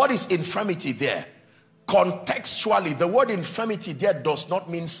 What is infirmity there? Contextually, the word infirmity there does not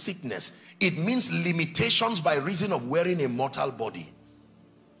mean sickness. It means limitations by reason of wearing a mortal body.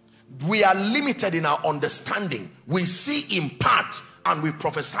 We are limited in our understanding. We see in part and we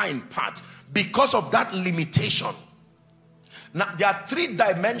prophesy in part because of that limitation. Now, there are three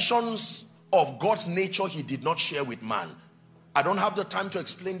dimensions of God's nature he did not share with man. I don't have the time to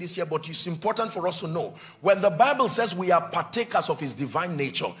explain this here, but it's important for us to know. When the Bible says we are partakers of his divine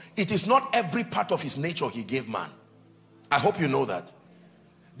nature, it is not every part of his nature he gave man. I hope you know that.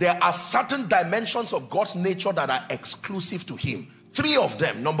 There are certain dimensions of God's nature that are exclusive to him. Three of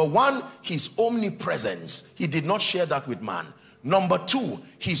them. Number one, his omnipresence. He did not share that with man. Number two,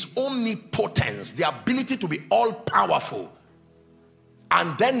 his omnipotence, the ability to be all-powerful.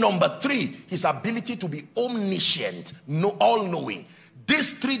 And then number three, his ability to be omniscient, all-knowing.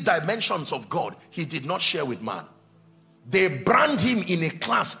 These three dimensions of God, he did not share with man. They brand him in a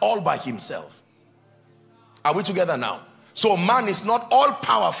class all by himself. Are we together now? So man is not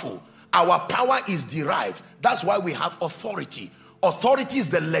all-powerful. Our power is derived. That's why we have authority. Authority is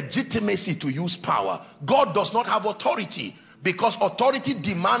the legitimacy to use power. God does not have authority, because authority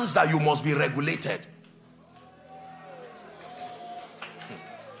demands that you must be regulated.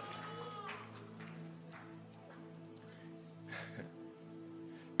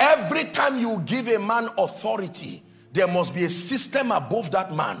 Every time you give a man authority, there must be a system above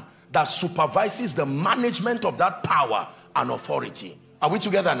that man that supervises the management of that power and authority. Are we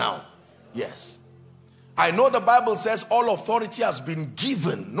together now? Yes. I know the Bible says all authority has been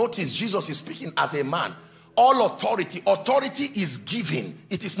given. Notice Jesus is speaking as a man. All authority. Authority is given.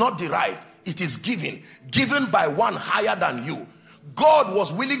 It is not derived. It is given. Given by one higher than you. God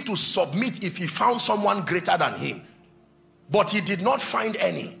was willing to submit if he found someone greater than him. But he did not find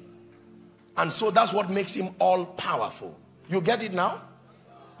any. And so that's what makes him all powerful. You get it now?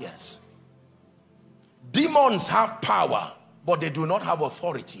 Yes. Demons have power, but they do not have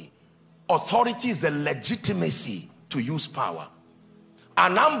authority. Authority is the legitimacy to use power.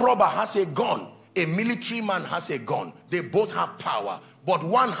 An armed robber has a gun. A military man has a gun. They both have power, but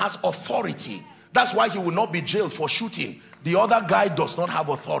one has authority. That's why he will not be jailed for shooting. The other guy does not have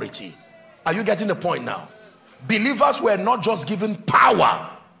authority. Are you getting the point now? Believers were not just given power.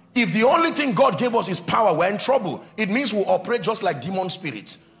 If the only thing God gave us is power, we're in trouble. It means we operate just like demon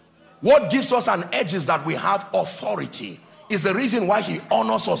spirits. What gives us an edge is that we have authority. Is the reason why he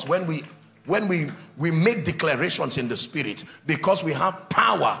honors us when we make declarations in the spirit, because we have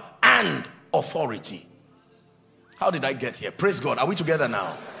power and authority. How did I get here? Praise God. Are we together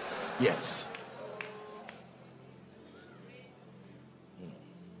now? Yes.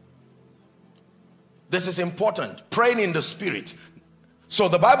 This is important. Praying in the spirit. So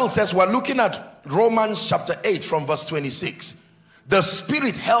the Bible says, we're looking at Romans chapter 8 from verse 26. The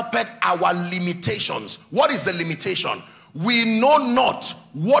spirit helpeth our limitations. What is the limitation? We know not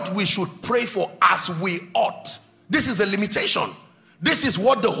what we should pray for as we ought. This is a limitation. This is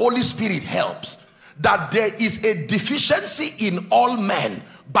what the Holy Spirit helps. That there is a deficiency in all men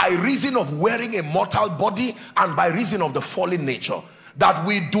by reason of wearing a mortal body and by reason of the fallen nature. That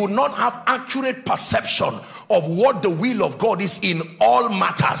we do not have accurate perception of what the will of God is in all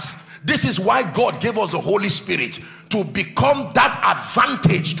matters. This is why God gave us the Holy Spirit, to become that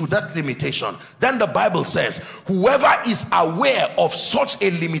advantage to that limitation. Then the Bible says, whoever is aware of such a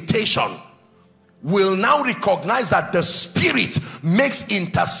limitation will now recognize that the Spirit makes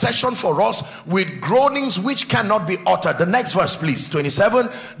intercession for us with groanings which cannot be uttered. The next verse, please, 27.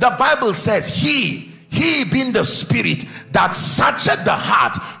 The Bible says, he being the Spirit that searcheth the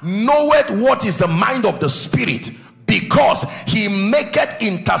heart, knoweth what is the mind of the Spirit, because he maketh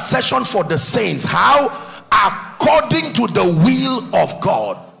intercession for the saints. How? According to the will of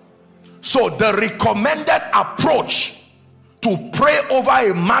God. So the recommended approach to pray over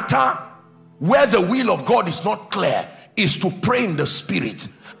a matter where the will of God is not clear is to pray in the spirit.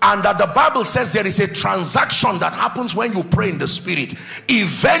 And that the Bible says there is a transaction that happens when you pray in the spirit.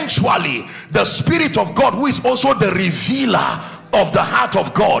 Eventually the Spirit of God, who is also the revealer of the heart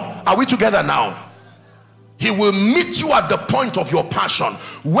of God, are we together now? He will meet you at the point of your passion.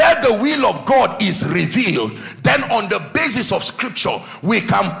 Where the will of God is revealed, then on the basis of scripture, we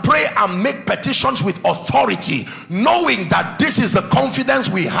can pray and make petitions with authority, knowing that this is the confidence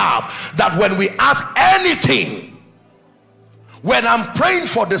we have, that when we ask anything, when I'm praying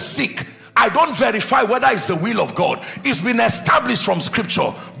for the sick, I don't verify whether it's the will of God. It's been established from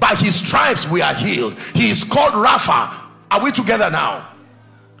scripture. By his stripes we are healed. He is called Rapha. Are we together now?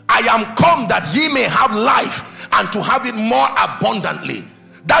 I am come that ye may have life, and to have it more abundantly.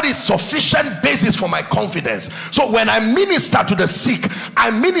 That is sufficient basis for my confidence. So when I minister to the sick,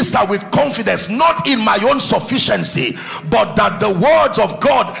 I minister with confidence, not in my own sufficiency, but that the words of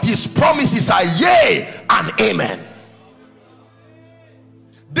God, his promises are yea and amen.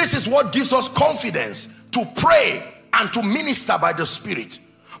 This is what gives us confidence to pray and to minister by the Spirit.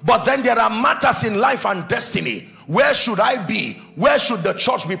 But then there are matters in life and destiny. Where should I be? Where should the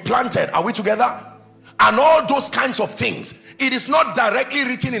church be planted? Are we together? And all those kinds of things. It is not directly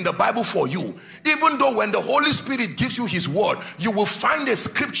written in the Bible for you. Even though when the Holy Spirit gives you his word, you will find a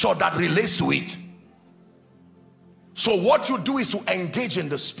scripture that relates to it. So what you do is to engage in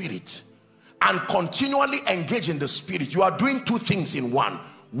the Spirit. And continually engage in the Spirit. You are doing two things in one.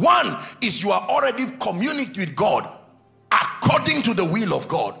 One is you are already communing with God according to the will of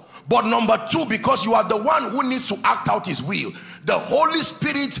God. But number two, because you are the one who needs to act out his will, the Holy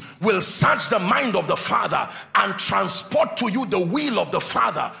Spirit will search the mind of the Father and transport to you the will of the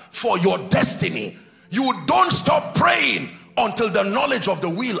Father for your destiny. You don't stop praying until the knowledge of the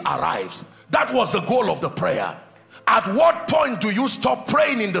will arrives. That was the goal of the prayer. At what point do you stop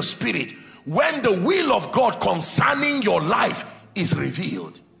praying in the Spirit? When the will of God concerning your life is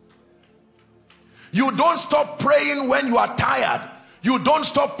revealed. You don't stop praying when you are tired. You don't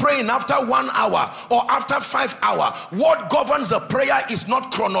stop praying after 1 hour or after 5 hours. What governs the prayer is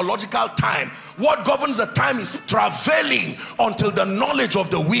not chronological time. What governs the time is traveling until the knowledge of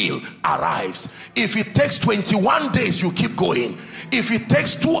the will arrives. If it takes 21 days, you keep going. If it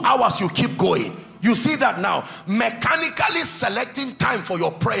takes 2 hours, you keep going. You see that now? Mechanically selecting time for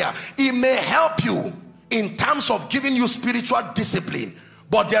your prayer, it may help you in terms of giving you spiritual discipline.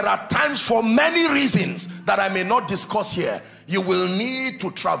 But there are times, for many reasons that I may not discuss here, you will need to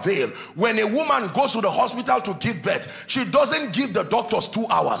travail. When a woman goes to the hospital to give birth, she doesn't give the doctors 2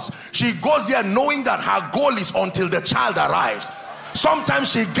 hours. She goes there knowing that her goal is until the child arrives.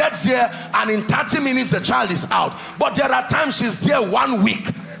 Sometimes she gets there and in 30 minutes the child is out. But there are times she's there 1 week.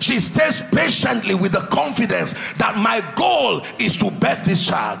 She stays patiently with the confidence that my goal is to birth this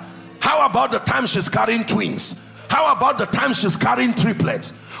child. How about the time she's carrying twins? How about the time she's carrying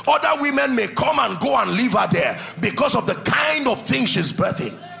triplets? Other women may come and go and leave her there because of the kind of thing she's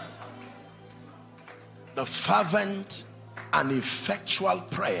birthing. The fervent and effectual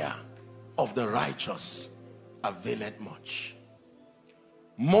prayer of the righteous availeth much.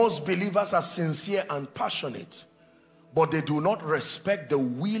 Most believers are sincere and passionate, but they do not respect the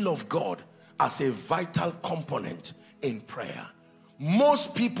will of God as a vital component in prayer.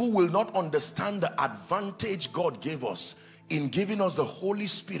 Most people will not understand the advantage God gave us in giving us the Holy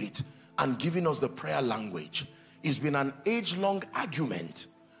Spirit and giving us the prayer language. It's been an age-long argument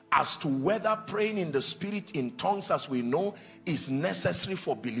as to whether praying in the Spirit in tongues, as we know, is necessary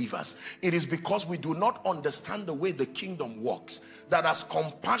for believers. It is because we do not understand the way the kingdom works, that as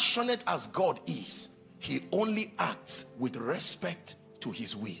compassionate as God is, he only acts with respect to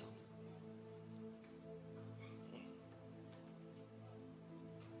his will.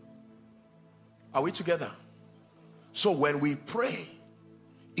 Are we together? So when we pray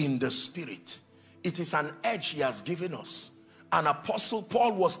in the Spirit, it is an edge he has given us. An apostle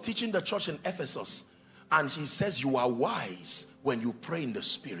Paul was teaching the church in Ephesus, and he says you are wise when you pray in the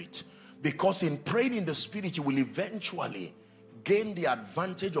Spirit, because in praying in the Spirit you will eventually gain the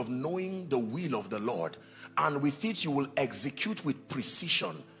advantage of knowing the will of the Lord, and with it you will execute with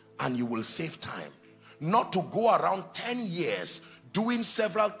precision and you will save time. Not to go around 10 years doing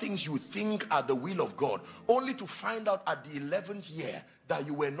several things you think are the will of God, only to find out at the 11th year that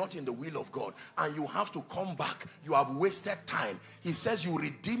you were not in the will of God, and you have to come back. You have wasted time. He says you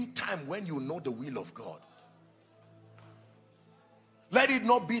redeem time when you know the will of God. Let it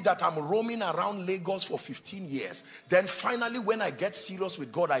not be that I'm roaming around Lagos for 15 years. Then finally, when I get serious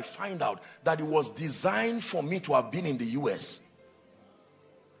with God, I find out that it was designed for me to have been in the US.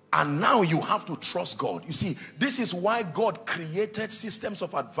 And now you have to trust God. You see, this is why God created systems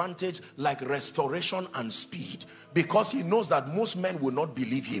of advantage like restoration and speed, because he knows that most men will not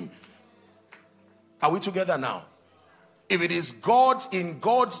believe him. Are we together now? If it is God's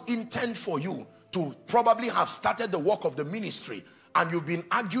intent for you to probably have started the work of the ministry, and you've been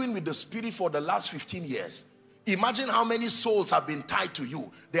arguing with the Spirit for the last 15 years, imagine how many souls have been tied to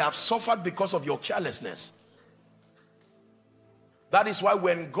you. They have suffered because of your carelessness. That is why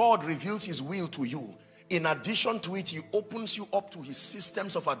when God reveals his will to you, in addition to it, he opens you up to his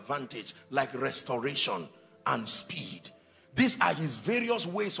systems of advantage like restoration and speed. These are his various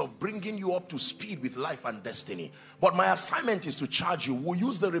ways of bringing you up to speed with life and destiny. But my assignment is to charge you. We'll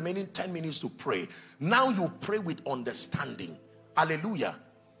use the remaining 10 minutes to pray. Now you pray with understanding. Hallelujah.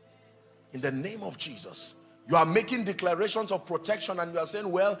 In the name of Jesus. You are making declarations of protection and you are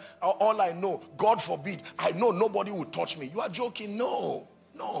saying, well, all I know, God forbid, I know nobody will touch me. You are joking. No,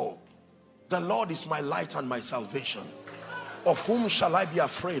 no. The Lord is my light and my salvation. Of whom shall I be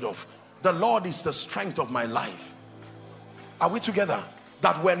afraid of? The Lord is the strength of my life. Are we together?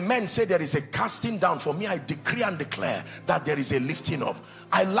 That when men say there is a casting down, for me I decree and declare that there is a lifting up.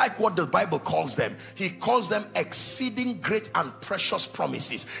 I like what the Bible calls them. He calls them exceeding great and precious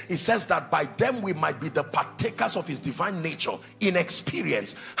promises. He says that by them we might be the partakers of his divine nature in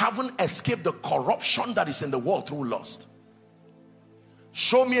experience, having escaped the corruption that is in the world through lust.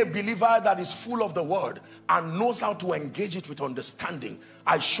 Show me a believer that is full of the word and knows how to engage it with understanding.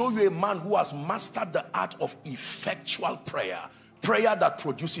 I show you a man who has mastered the art of effectual prayer. Prayer that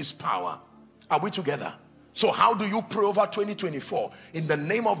produces power. Are we together? So how do you pray over 2024? In the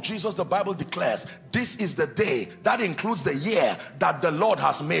name of Jesus, the Bible declares this is the day, that includes the year, that the Lord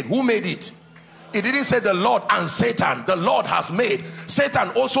has made. Who made it? It didn't say the Lord and Satan. The Lord has made. Satan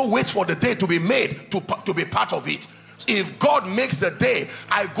also waits for the day to be made to be part of it. If God makes the day,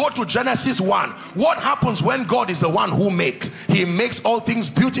 I go to Genesis 1. What happens when God is the one who makes? He makes all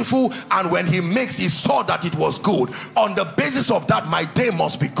things beautiful, and when he makes, he saw that it was good. On the basis of that, my day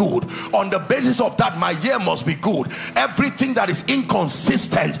must be good. On the basis of that, my year must be good. Everything that is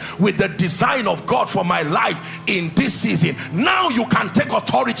inconsistent with the design of God for my life in this season, now you can take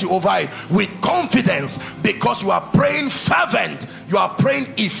authority over it with confidence, because you are praying fervent, you are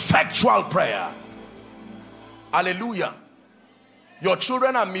praying effectual prayer. Hallelujah. Your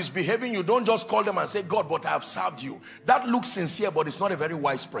children are misbehaving, you don't just call them and say, God, but I have served you. That looks sincere, but it's not a very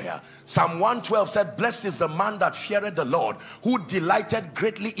wise prayer. Psalm 112 said, blessed is the man that feareth the Lord, who delighted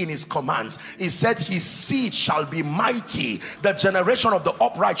greatly in his commands. He said his seed shall be mighty, the generation of the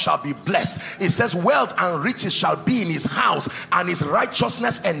upright shall be blessed. It says wealth and riches shall be in his house, and his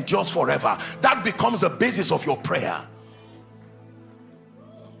righteousness endures forever. That becomes the basis of your prayer.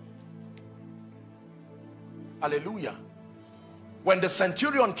 Hallelujah. When the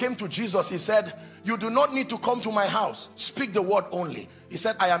centurion came to Jesus, he said, you do not need to come to my house. Speak the word only. He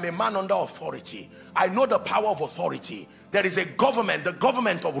said, I am a man under authority. I know the power of authority. There is a government, the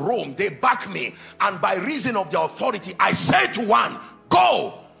government of Rome. They back me. And by reason of the authority, I say to one,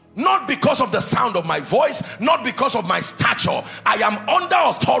 go. Not because of the sound of my voice, not because of my stature. I am under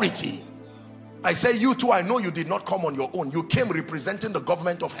authority. I say, you too, I know you did not come on your own. You came representing the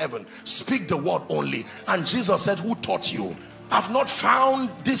government of heaven. Speak the word only. And Jesus said, who taught you? I've not found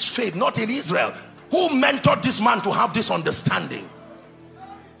this faith, not in Israel. Who mentored this man to have this understanding?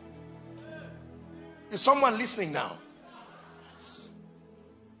 Is someone listening now? Yes.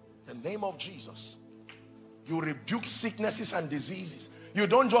 The name of Jesus. You rebuke sicknesses and diseases. You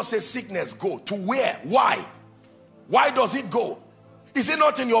don't just say sickness, go. To where? Why? Why does it go? Is it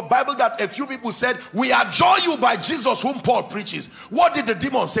not in your Bible that a few people said, we adjure you by Jesus whom Paul preaches? What did the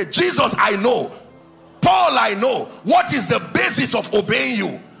demon say? Jesus, I know. Paul, I know. What is the basis of obeying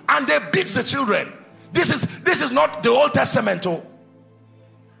you? And they beat the children. This is not the Old Testament. Oh.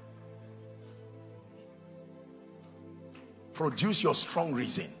 Produce your strong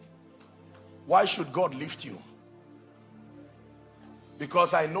reason. Why should God lift you?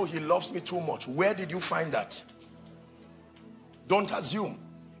 Because I know he loves me too much. Where did you find that? Don't assume.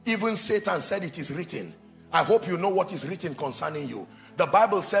 Even Satan said it is written. I hope you know what is written concerning you. The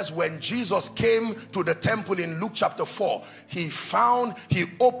Bible says when Jesus came to the temple in Luke chapter 4, he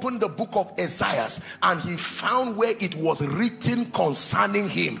opened the book of Isaiah and he found where it was written concerning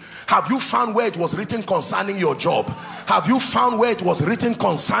him. Have you found where it was written concerning your job? Have you found where it was written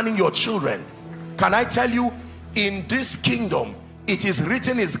concerning your children? Can I tell you, in this kingdom, it is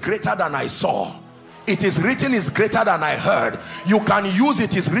written is greater than I saw. It is written is greater than I heard. You can use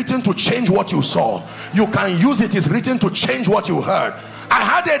it is written to change what you saw. You can use it is written to change what you heard. I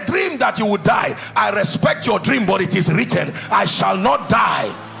had a dream that you would die. I respect your dream, but it is written, I shall not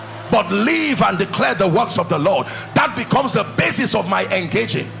die, but live and declare the works of the Lord. That becomes the basis of my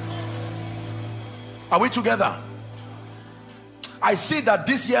engaging. Are we together? I see that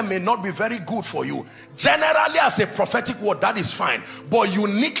this year may not be very good for you. Generally, as a prophetic word, that is fine. But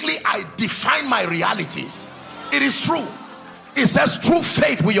uniquely, I define my realities. It is true. It says through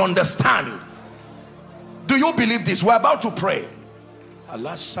faith we understand. Do you believe this? We're about to pray. The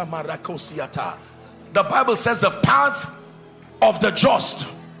Bible says the path of the just,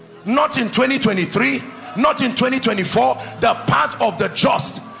 not in 2023, not in 2024, the path of the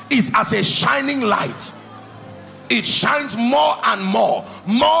just is as a shining light. It shines more and more.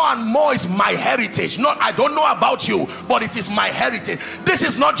 More and more is my heritage. Not, I don't know about you, but it is my heritage. This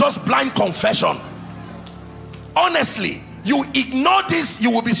is not just blind confession. Honestly, you ignore this,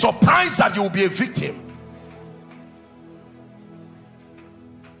 you will be surprised that you will be a victim.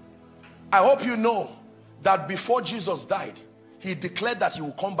 I hope you know that before Jesus died, he declared that he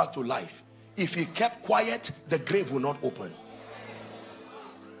will come back to life. If he kept quiet, the grave will not open.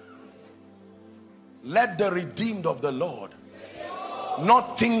 Let the redeemed of the Lord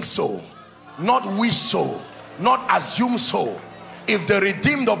not think so, not wish so, not assume so. If the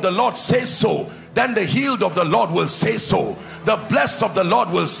redeemed of the Lord say so, then the healed of the Lord will say so. The blessed of the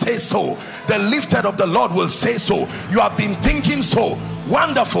Lord will say so. The lifted of the Lord will say so. You have been thinking so.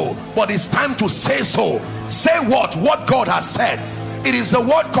 Wonderful, but it's time to say so. Say what? What God has said. It is the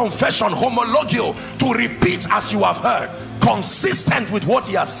word confession, homologio, to repeat as you have heard, consistent with what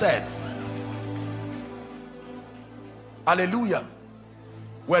he has said. Hallelujah.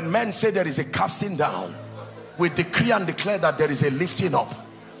 When men say there is a casting down, we decree and declare that there is a lifting up.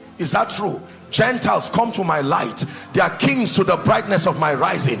 Is that true? Gentiles, come to my light. They are kings to the brightness of my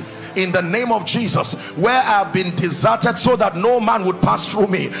rising. In the name of Jesus, where I have been deserted so that no man would pass through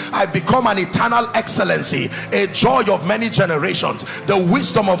me, I become an eternal excellency, a joy of many generations. The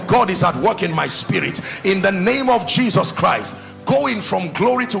wisdom of God is at work in my spirit. In the name of Jesus Christ, going from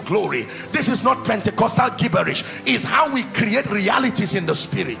glory to glory. This is not Pentecostal gibberish. It's how we create realities in the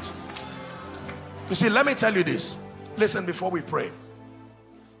spirit. You see, let me tell you this. Listen before we pray.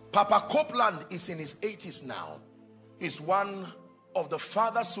 Papa Copeland is in his 80s now. He's one of the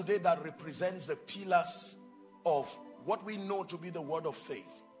fathers today that represents the pillars of what we know to be the word of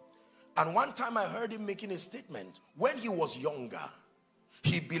faith. And one time I heard him making a statement. When he was younger,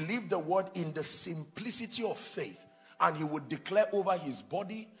 he believed the word in the simplicity of faith. And he would declare over his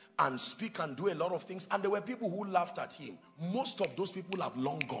body and speak and do a lot of things. And there were people who laughed at him. Most of those people have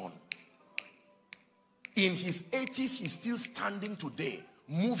long gone. In his 80s, he's still standing today,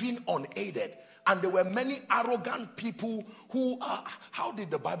 moving unaided. And there were many arrogant people who, how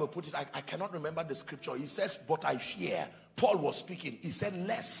did the Bible put it? I cannot remember the scripture. He says, but I fear. Paul was speaking. He said,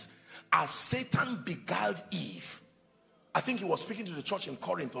 lest as Satan beguiled Eve. I think he was speaking to the church in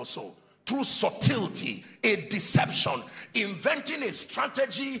Corinth or so. Through subtlety, a deception, inventing a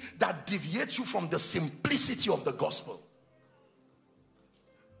strategy that deviates you from the simplicity of the gospel.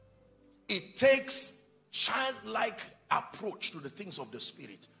 It takes childlike approach to the things of the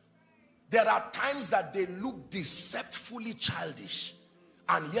spirit There are times that they look deceptively childish,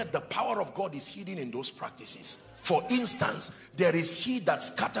 and yet the power of God is hidden in those practices. For instance, there is he that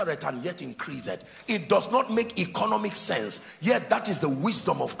scattereth and yet increaseth. It does not make economic sense, yet that is the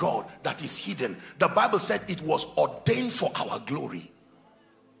wisdom of God that is hidden. The Bible said it was ordained for our glory.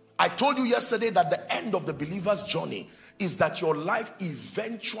 I told you yesterday that the end of the believer's journey is that your life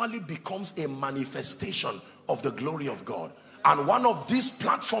eventually becomes a manifestation of the glory of God. And one of these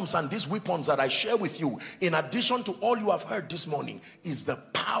platforms and these weapons that I share with you, in addition to all you have heard this morning, is the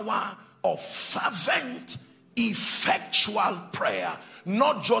power of fervent, effectual prayer.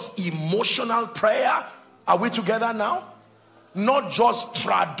 Not just emotional prayer. Are we together now? Not just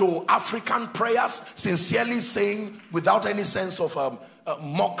trado African prayers, sincerely saying without any sense of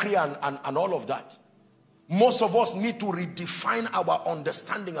mockery and all of that. Most of us need to redefine our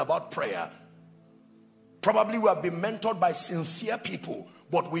understanding about prayer. Probably we have been mentored by sincere people,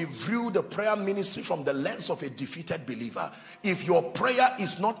 but we view the prayer ministry from the lens of a defeated believer. If your prayer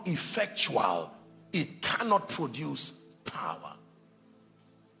is not effectual, it cannot produce power.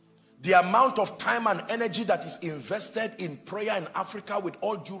 The amount of time and energy that is invested in prayer in Africa, with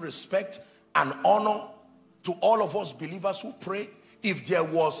all due respect and honor to all of us believers who pray, if there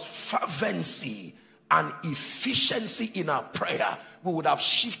was fervency and efficiency in our prayer, we would have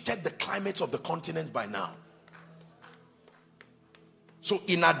shifted the climate of the continent by now. So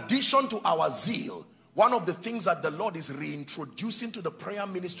in addition to our zeal, one of the things that the Lord is reintroducing to the prayer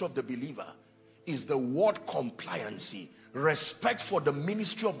ministry of the believer is the word compliancy. Respect for the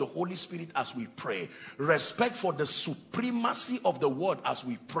ministry of the Holy Spirit as we pray. Respect for the supremacy of the word as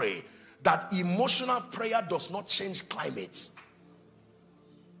we pray. That emotional prayer does not change climates.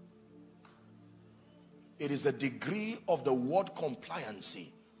 It is the degree of the word compliancy.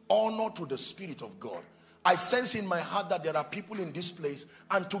 Honor to the Spirit of God. I sense in my heart that there are people in this place,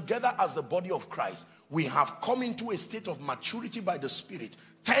 and together as the body of Christ, we have come into a state of maturity by the Spirit,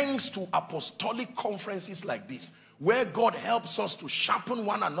 thanks to apostolic conferences like this, where God helps us to sharpen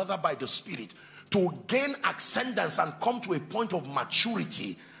one another by the Spirit, to gain ascendance and come to a point of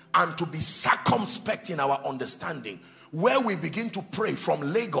maturity, and to be circumspect in our understanding, where we begin to pray from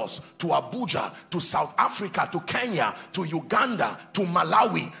Lagos to Abuja to South Africa to Kenya to Uganda to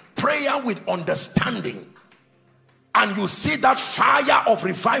Malawi, prayer with understanding. And you see that fire of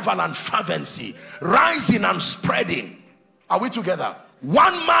revival and fervency rising and spreading. Are we together?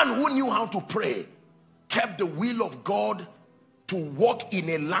 One man who knew how to pray kept the will of God to walk in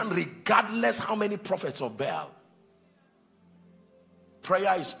a land regardless how many prophets of Baal.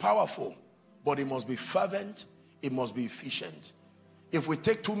 Prayer is powerful, but it must be fervent. It must be efficient. If we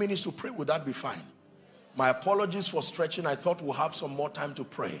take 2 minutes to pray, would that be fine? My apologies for stretching. I thought we'll have some more time to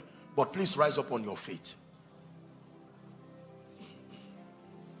pray. But please rise up on your feet.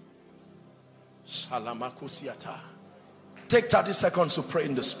 Take 30 seconds to pray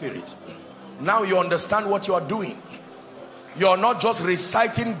in the Spirit. Now you understand what you are doing. You're not just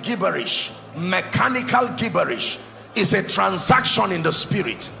reciting gibberish, mechanical gibberish. It's a transaction in the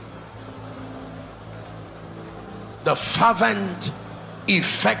Spirit. The fervent,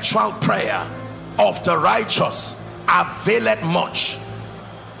 effectual prayer of the righteous availeth much.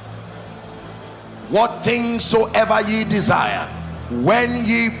 What things soever ye desire, when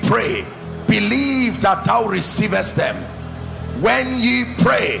ye pray, believe that thou receivest them. When ye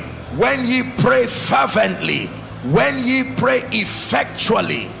pray fervently, when ye pray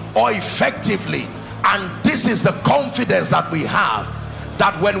effectually or effectively, and this is the confidence that we have,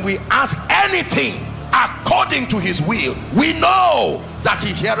 that when we ask anything according to his will, we know that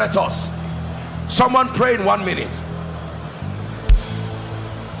he heareth us. Someone pray in 1 minute.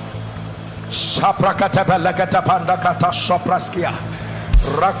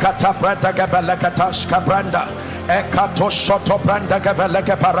 Rakata branda gabelekata shkabranda ekato shoto branda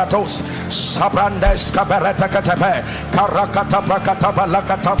gabeleke parados sabranda skabereta katepe karakata brakata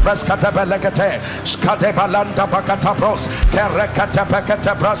balakata freskata belekete skade balanda bakata bros kerekata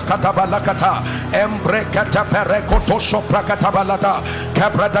pekete braskata balakata embrekata perekoto shoprakata balada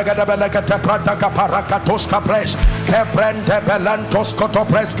kebrada gabelekete branda kaparakatos kabresh kebrende belantos koto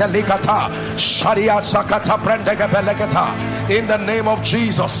preskelikata sharia sakata branda gabelekata. In the name of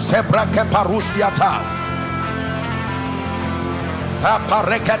Jesus, Sebrake Parusiata.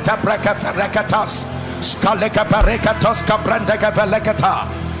 Aparekata breke ferekatas. Skaleka barekatas kabrandeka velekata.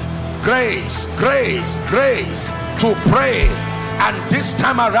 Grace, grace, grace to pray, and this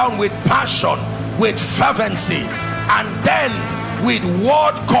time around with passion, with fervency, and then with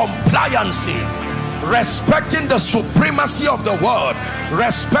word compliancy. Respecting the supremacy of the word,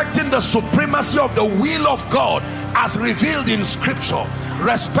 respecting the supremacy of the will of God as revealed in scripture,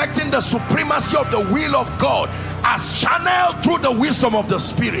 respecting the supremacy of the will of God as channeled through the wisdom of the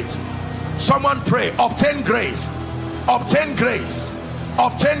Spirit. Someone pray, obtain grace, obtain grace,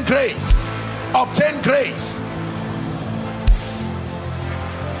 obtain grace, obtain grace,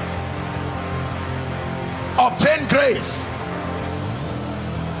 obtain grace.